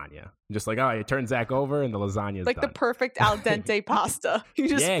lasagna? Just like, oh, you turn Zach over and the lasagna's Like done. the perfect al dente pasta. You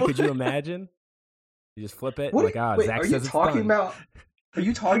just Yeah, flip could you it. imagine? You just flip it. What? Like, oh, Wait, Zach are says you it's talking done. about? Are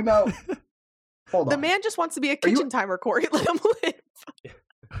you talking about? Hold on. The man just wants to be a you- kitchen timer, Corey. Let him live.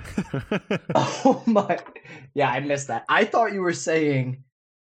 Oh my! Yeah, I missed that. I thought you were saying,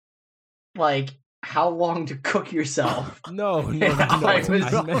 like, how long to cook yourself. No. I was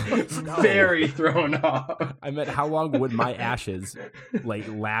meant, very thrown off. I meant how long would my ashes like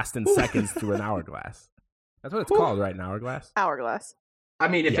last in seconds through an hourglass? That's what it's called, right? An hourglass. Hourglass. I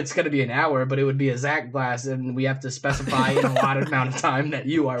mean, if it's going to be an hour, but it would be a Zach glass, and we have to specify in a lot of amount of time that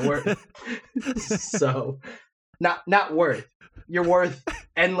you are worth. So, not worth. You're worth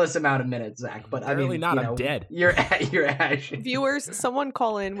endless amount of minutes, Zach. But I Apparently mean, not. you I'm know, dead. You're actually Viewers, someone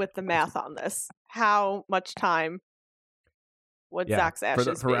call in with the math on this. How much time would Zach's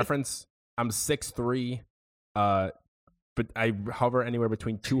ashes for be? reference, I'm 6'3", but I hover anywhere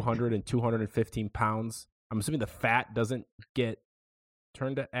between 200 and 215 pounds. I'm assuming the fat doesn't get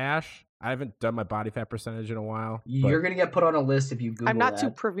turned to ash. I haven't done my body fat percentage in a while. You're gonna get put on a list if you Google I'm not that. too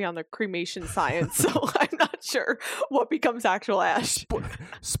privy on the cremation science, so I'm not sure what becomes actual ash.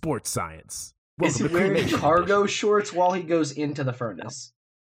 Sports science. Is he Welcome to wearing cremation cargo edition. shorts while he goes into the furnace?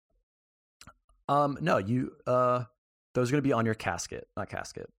 No, you those are gonna be on your casket, not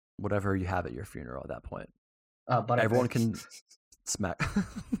casket. Whatever you have at your funeral at that point. But Everyone can smack.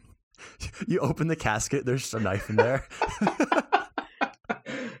 You open the casket, there's just a knife in there.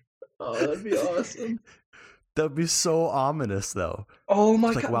 Oh, that'd be awesome. That'd be so ominous, though. Oh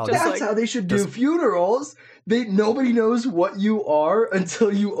my Like, god, wow, that's just- how they should do just- funerals. Nobody knows what you are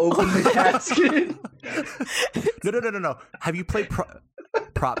until you open the casket. No. Have you played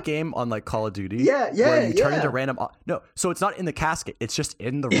prop game on like Call of Duty? Yeah, Where you turn yeah. into random. No, so it's not in the casket. It's just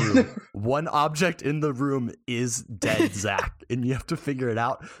in the room. One object in the room is dead Zach, and you have to figure it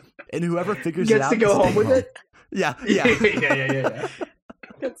out. And whoever figures it Gets out to go is home staying with home. it. Yeah. yeah.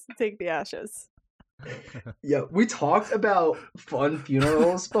 Let's take the ashes. Yeah, we talked about fun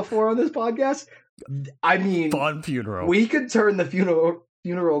funerals before on this podcast. I mean, Fun funeral. we could turn the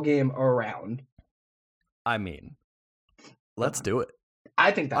funeral game around. I mean, let's do it.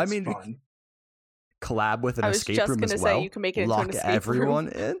 I think that's I mean, fun. collab with an escape room as well. Say, you can make it lock into an escape everyone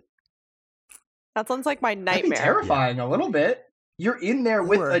room. in. That sounds like my nightmare. That'd be terrifying a little bit. You're in there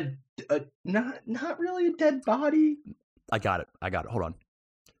with a not really a dead body. I got it. Hold on.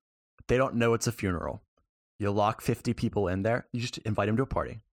 They don't know it's a funeral. You lock 50 people in there. You just invite them to a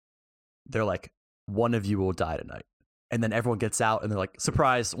party. They're like, one of you will die tonight. And then everyone gets out and they're like,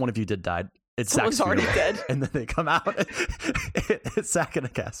 surprise, one of you did die. It's Zach's already funeral. dead. And then they come out. It's Zach in a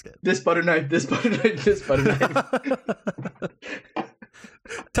casket. This butter knife. This butter knife. This butter knife.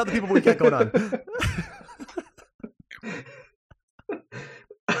 Tell the people what we got going on.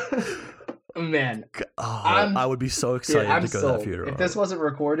 Man, I would be so excited to go to that funeral. If this wasn't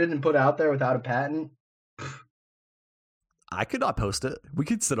recorded and put out there without a patent, I could not post it. We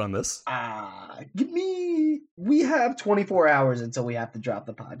could sit on this. We have 24 hours until we have to drop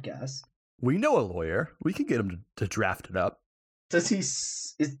the podcast. We know a lawyer. We can get him to draft it up. Does he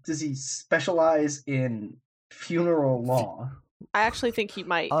specialize in funeral law? I actually think he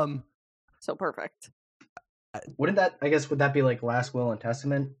might. So perfect. Would that be like last will and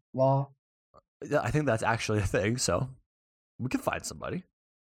testament law? Yeah, I think that's actually a thing, so we can find somebody.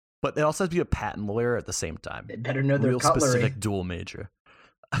 But they also have to be a patent lawyer at the same time. They better know their real cutlery. Specific dual major.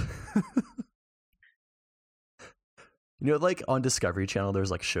 You know, like on Discovery Channel,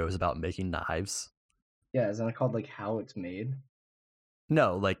 there's like shows about making knives. Yeah, isn't it called like How It's Made?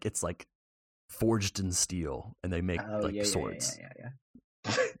 No, like it's like forged in steel, and they make swords.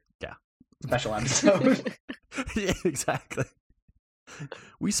 Yeah. Special episode. Yeah, exactly.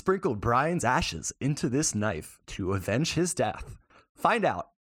 We sprinkled Brian's ashes into this knife to avenge his death. Find out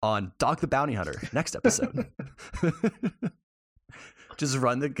on Dog the Bounty Hunter next episode. Just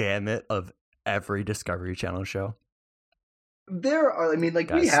run the gamut of every Discovery Channel show. There are,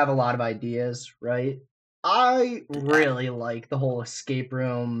 we have a lot of ideas, right? I really like the whole escape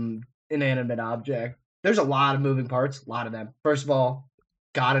room, inanimate object. There's a lot of moving parts, a lot of them. First of all,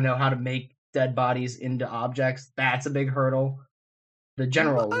 gotta know how to make dead bodies into objects. That's a big hurdle. The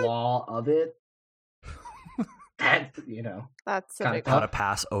general law of it. That's a big how to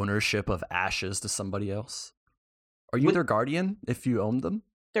pass ownership of ashes to somebody else. Are you their guardian if you own them?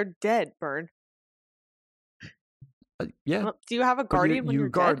 They're dead, Burn. Yeah. Well, do you have a guardian when you're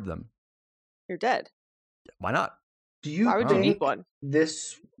guard dead? them? You're dead. Why not? Why would you need one?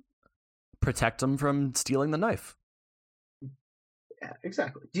 This protect them from stealing the knife. Yeah,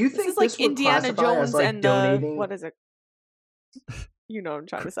 exactly. Do you think this is like Indiana Jones and donating? What is it? You know what I'm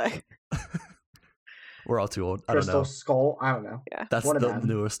trying to say. We're all too old. Crystal I don't know. Skull. I don't know. Yeah, that's the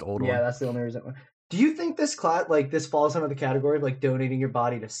newest old one. Yeah, that's the only reason. Do you think this this falls under the category of like donating your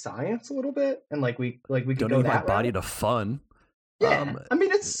body to science a little bit, and we could donate go that my body to fun? Yeah,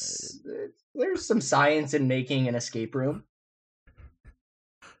 there's some science in making an escape room.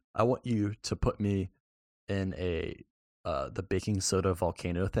 I want you to put me in the baking soda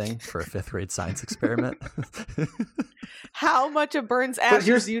volcano thing for a 5th grade science experiment. How much of Burn's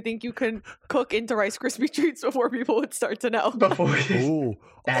ashes do you think you can cook into Rice Krispie treats before people would start to know? That's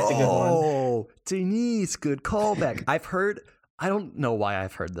a good one. Oh, Denise, good callback. I've heard. I don't know why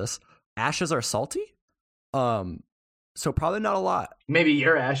I've heard this. Ashes are salty. So probably not a lot. Maybe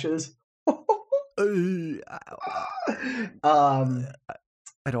your ashes. I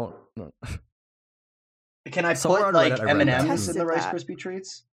don't know. Can I put like M&Ms in the Rice Krispie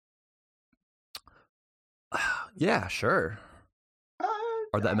treats? Yeah, sure.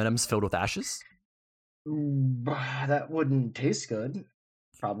 Are the M&Ms filled with ashes? That wouldn't taste good.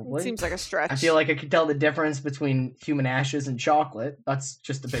 Probably. It seems like a stretch. I feel like I could tell the difference between human ashes and chocolate. That's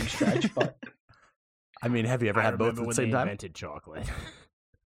just a big stretch, but I mean, have you ever had both at the same time? Invented chocolate.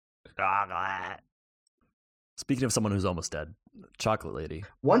 Speaking of someone who's almost dead, chocolate lady.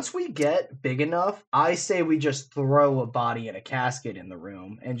 Once we get big enough, I say we just throw a body in a casket in the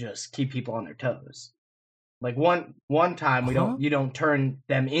room and just keep people on their toes. Like one time you don't turn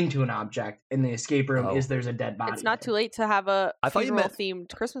them into an object in the escape room there's a dead body. It's not too late to have a funeral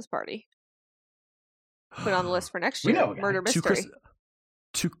themed Christmas party. Put on the list for next year. Murder mystery.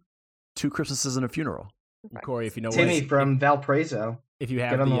 Two Christmases and a funeral. Corey, if you know Timmy from Valparaiso. If you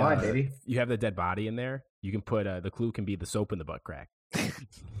have get on the line, baby. You have the dead body in there, you can put the clue can be the soap in the butt crack.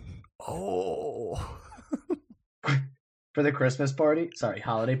 Oh. For the Christmas party? Sorry,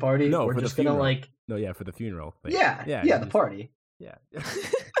 holiday party? No, we're for just the funeral. gonna No, yeah, for the funeral thing. Yeah, the party. Yeah.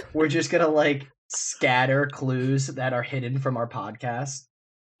 We're just gonna scatter clues that are hidden from our podcast.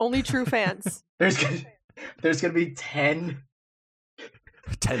 Only true fans. There's gonna be 10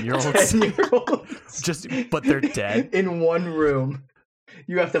 10-year-olds. But they're dead. In one room.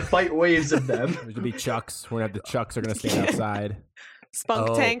 You have to fight waves of them. There's gonna be Chucks. We're gonna have the Chucks are gonna stand outside.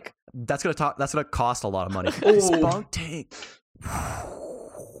 Spunk tank. That's gonna cost a lot of money. Spunk tank.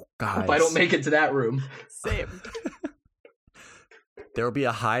 Guys. If I don't make it to that room. Same. There will be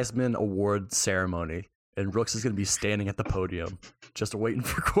a Heisman Award ceremony, and Rooks is going to be standing at the podium, just waiting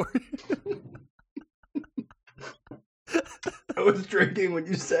for Corey. I was drinking when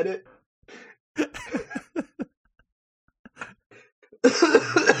you said it.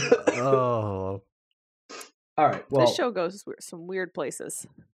 Oh. All right. Well, this show goes some weird places.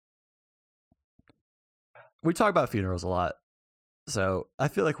 We talk about funerals a lot. So I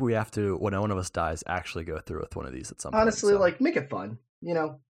feel like we have to, when one of us dies, actually go through with one of these at some point. Honestly, like, make it fun, you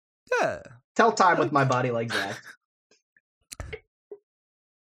know? Yeah. Tell time with my body like that.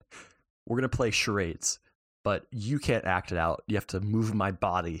 We're going to play charades, but you can't act it out. You have to move my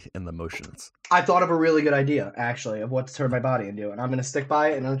body in the motions. I thought of a really good idea, actually, of what to turn my body into, and I'm going to stick by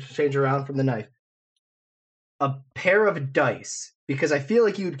it and I'll change around from the knife. A pair of dice, because I feel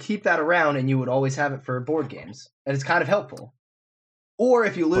like you would keep that around and you would always have it for board games, and it's kind of helpful. Or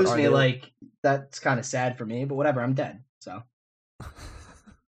if you lose me, like, that's kind of sad for me, but whatever, I'm dead, so.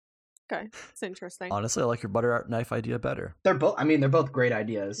 Okay, it's interesting. Honestly, I like your butter knife idea better. They're both great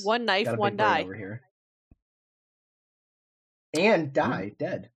ideas. One knife, one die. Over here. And die,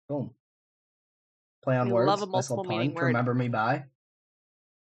 dead. Boom. Play on words. Love a multiple meaning word. Remember me by.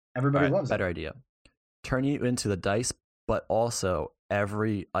 Everybody loves better it. Idea. Turn you into the dice, but also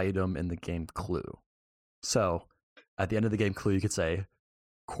every item in the game clue. So, at the end of the game clue, you could say,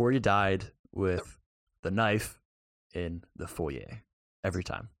 Corey died with the knife in the foyer. Every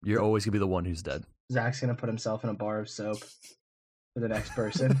time. You're always going to be the one who's dead. Zach's going to put himself in a bar of soap for the next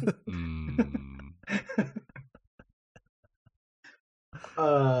person.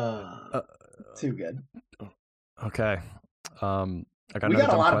 Too good. Okay. We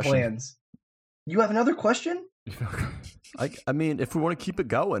got a lot of plans. You have another question? I mean, if we want to keep it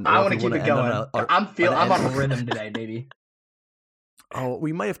going. I want to keep it going. I'm on a rhythm today, baby. Oh,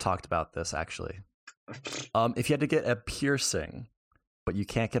 we might have talked about this, actually. If you had to get a piercing, but you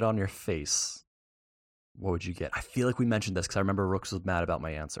can't get on your face, what would you get? I feel like we mentioned this because I remember Rooks was mad about my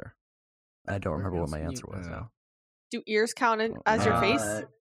answer. I don't remember what my answer was now. Do ears count as your face?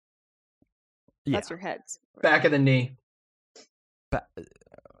 Yeah. That's your head. Back of the knee.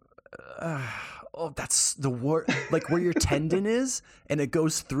 That's the word. Like where your tendon is, and it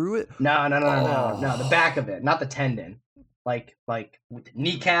goes through it. No. The back of it, not the tendon. Like with the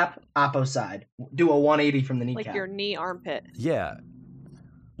kneecap, oppo side. Do a 180 from the kneecap. Like your knee armpit. Yeah.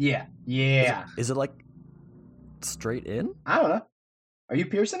 Yeah. Is it like straight in? I don't know. Are you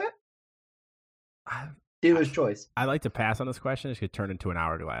piercing it? Dealer's choice. I'd like to pass on this question. It could turn into an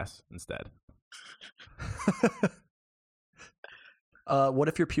hourglass instead. What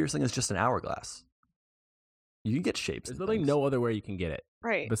if your piercing is just an hourglass? You can get shapes. There's literally no other way you can get it.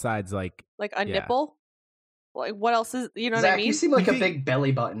 Right. Besides like a nipple? Like what else is, you know Zach, what I mean? You seem like a big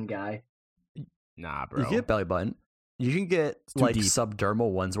belly button guy. Nah, bro. You can get belly button. You can get like deep.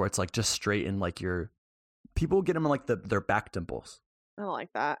 subdermal ones where it's like just straight in like your. People get them in like their back dimples. I don't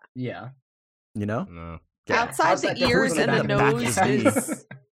like that. Yeah. You know? No. Yeah. Outside the ears and the nose is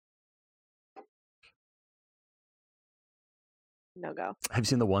no go. Have you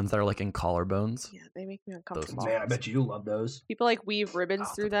seen the ones that are like in collarbones? Yeah, they make me uncomfortable. Man, I bet you love those. People like weave ribbons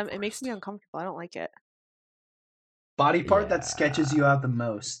through them. It makes me uncomfortable. I don't like it. Body part that sketches you out the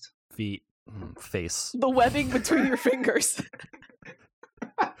most. Feet. Face. The webbing between your fingers.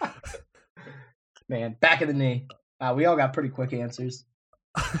 Man, back of the knee. We all got pretty quick answers.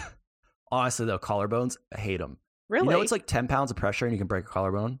 Honestly, though, collarbones, I hate them. Really? You know, it's like 10 pounds of pressure and you can break a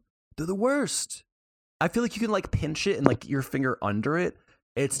collarbone. They're the worst. I feel like you can like pinch it and like your finger under it.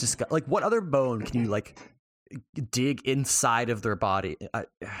 It's just like what other bone can you like dig inside of their body?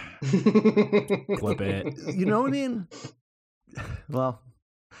 Clip it. You know what I mean? Well,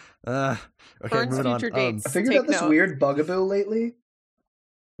 okay, Burns moving future on. dates. I figured out this weird bugaboo lately.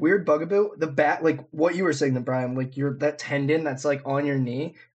 Weird bugaboo. The back, like what you were saying, Brian, like that tendon that's like on your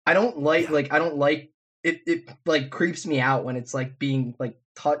knee. I don't like it. It like creeps me out when it's like being like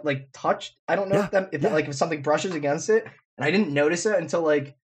touched. I don't know if something brushes against it, and I didn't notice it until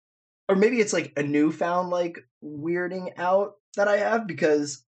like, or maybe it's like a newfound like weirding out that I have,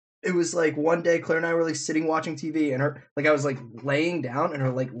 because it was like one day Claire and I were like sitting watching TV, and her like I was like laying down and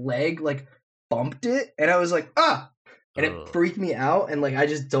her like leg like bumped it, and I was like and it freaked me out, and like I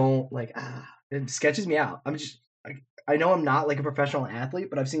just don't like it sketches me out. I know I'm not like a professional athlete,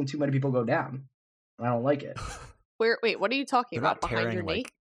 but I've seen too many people go down. I don't like it. Wait, what are you talking about? Behind your knee?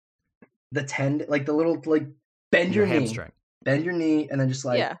 The tendon, like the little, like bend your knee, hamstring. Bend your knee, and then just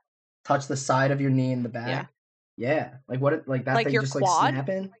like touch the side of your knee in the back. Yeah, like what? Like that like thing your just quad? like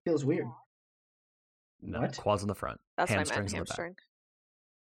snapping feels weird. No, What? quads on the front. That's hamstrings my on the back. hamstring.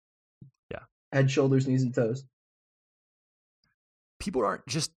 Head, shoulders, knees, and toes. People aren't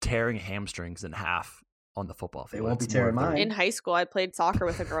just tearing hamstrings in half on the football field. They won't be It's more tearing of their- mine. In high school, I played soccer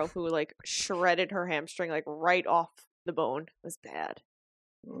with a girl who like shredded her hamstring like right off the bone. It was bad.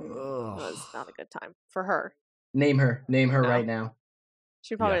 It was not a good time for her. Name her No. right now.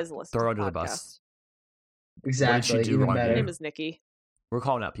 She probably Yeah, doesn't listen throw her to under the the podcast. bus. Exactly. do Even wrong? Her better. name is Nikki. We're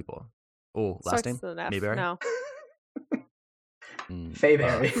calling out people. Oh, last Starts name? with an F. Mayberry? No.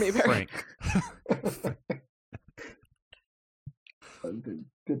 Fayberry. Mayberry. Frank. Oh,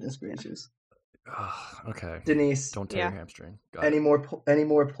 goodness gracious. Okay. Denise, Don't tear Yeah. your hamstring. Got any it.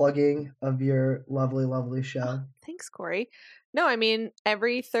 more plugging of your lovely show? Thanks, Corey. No, I mean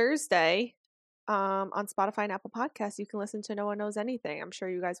every Thursday on Spotify and Apple Podcasts, you can listen to No One Knows Anything. I'm sure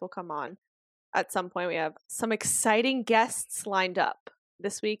you guys will come on at some point. We have some exciting guests lined up.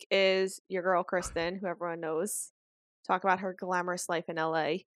 This week is your girl Kristen, who everyone knows. Talk about her glamorous life in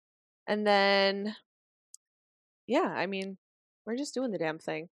LA. And then, yeah, I mean, we're just doing the damn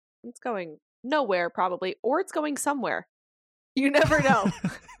thing. It's going nowhere probably, or it's going somewhere. You never know.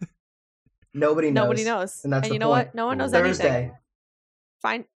 Nobody knows. Nobody knows. And that's the you know point. what? No one knows Thursday. anything.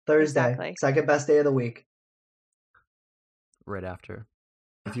 Fine. Thursday. Exactly. Second best day of the week. Right after.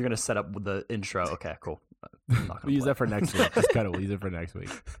 If you're going to set up with the intro, okay, cool. I'm not gonna We'll use play. that for next week. Just cut it. We'll use it for next week.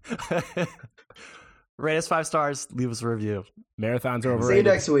 Rate us 5 stars. Leave us a review. Marathons are See you overrated.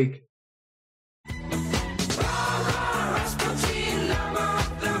 next week.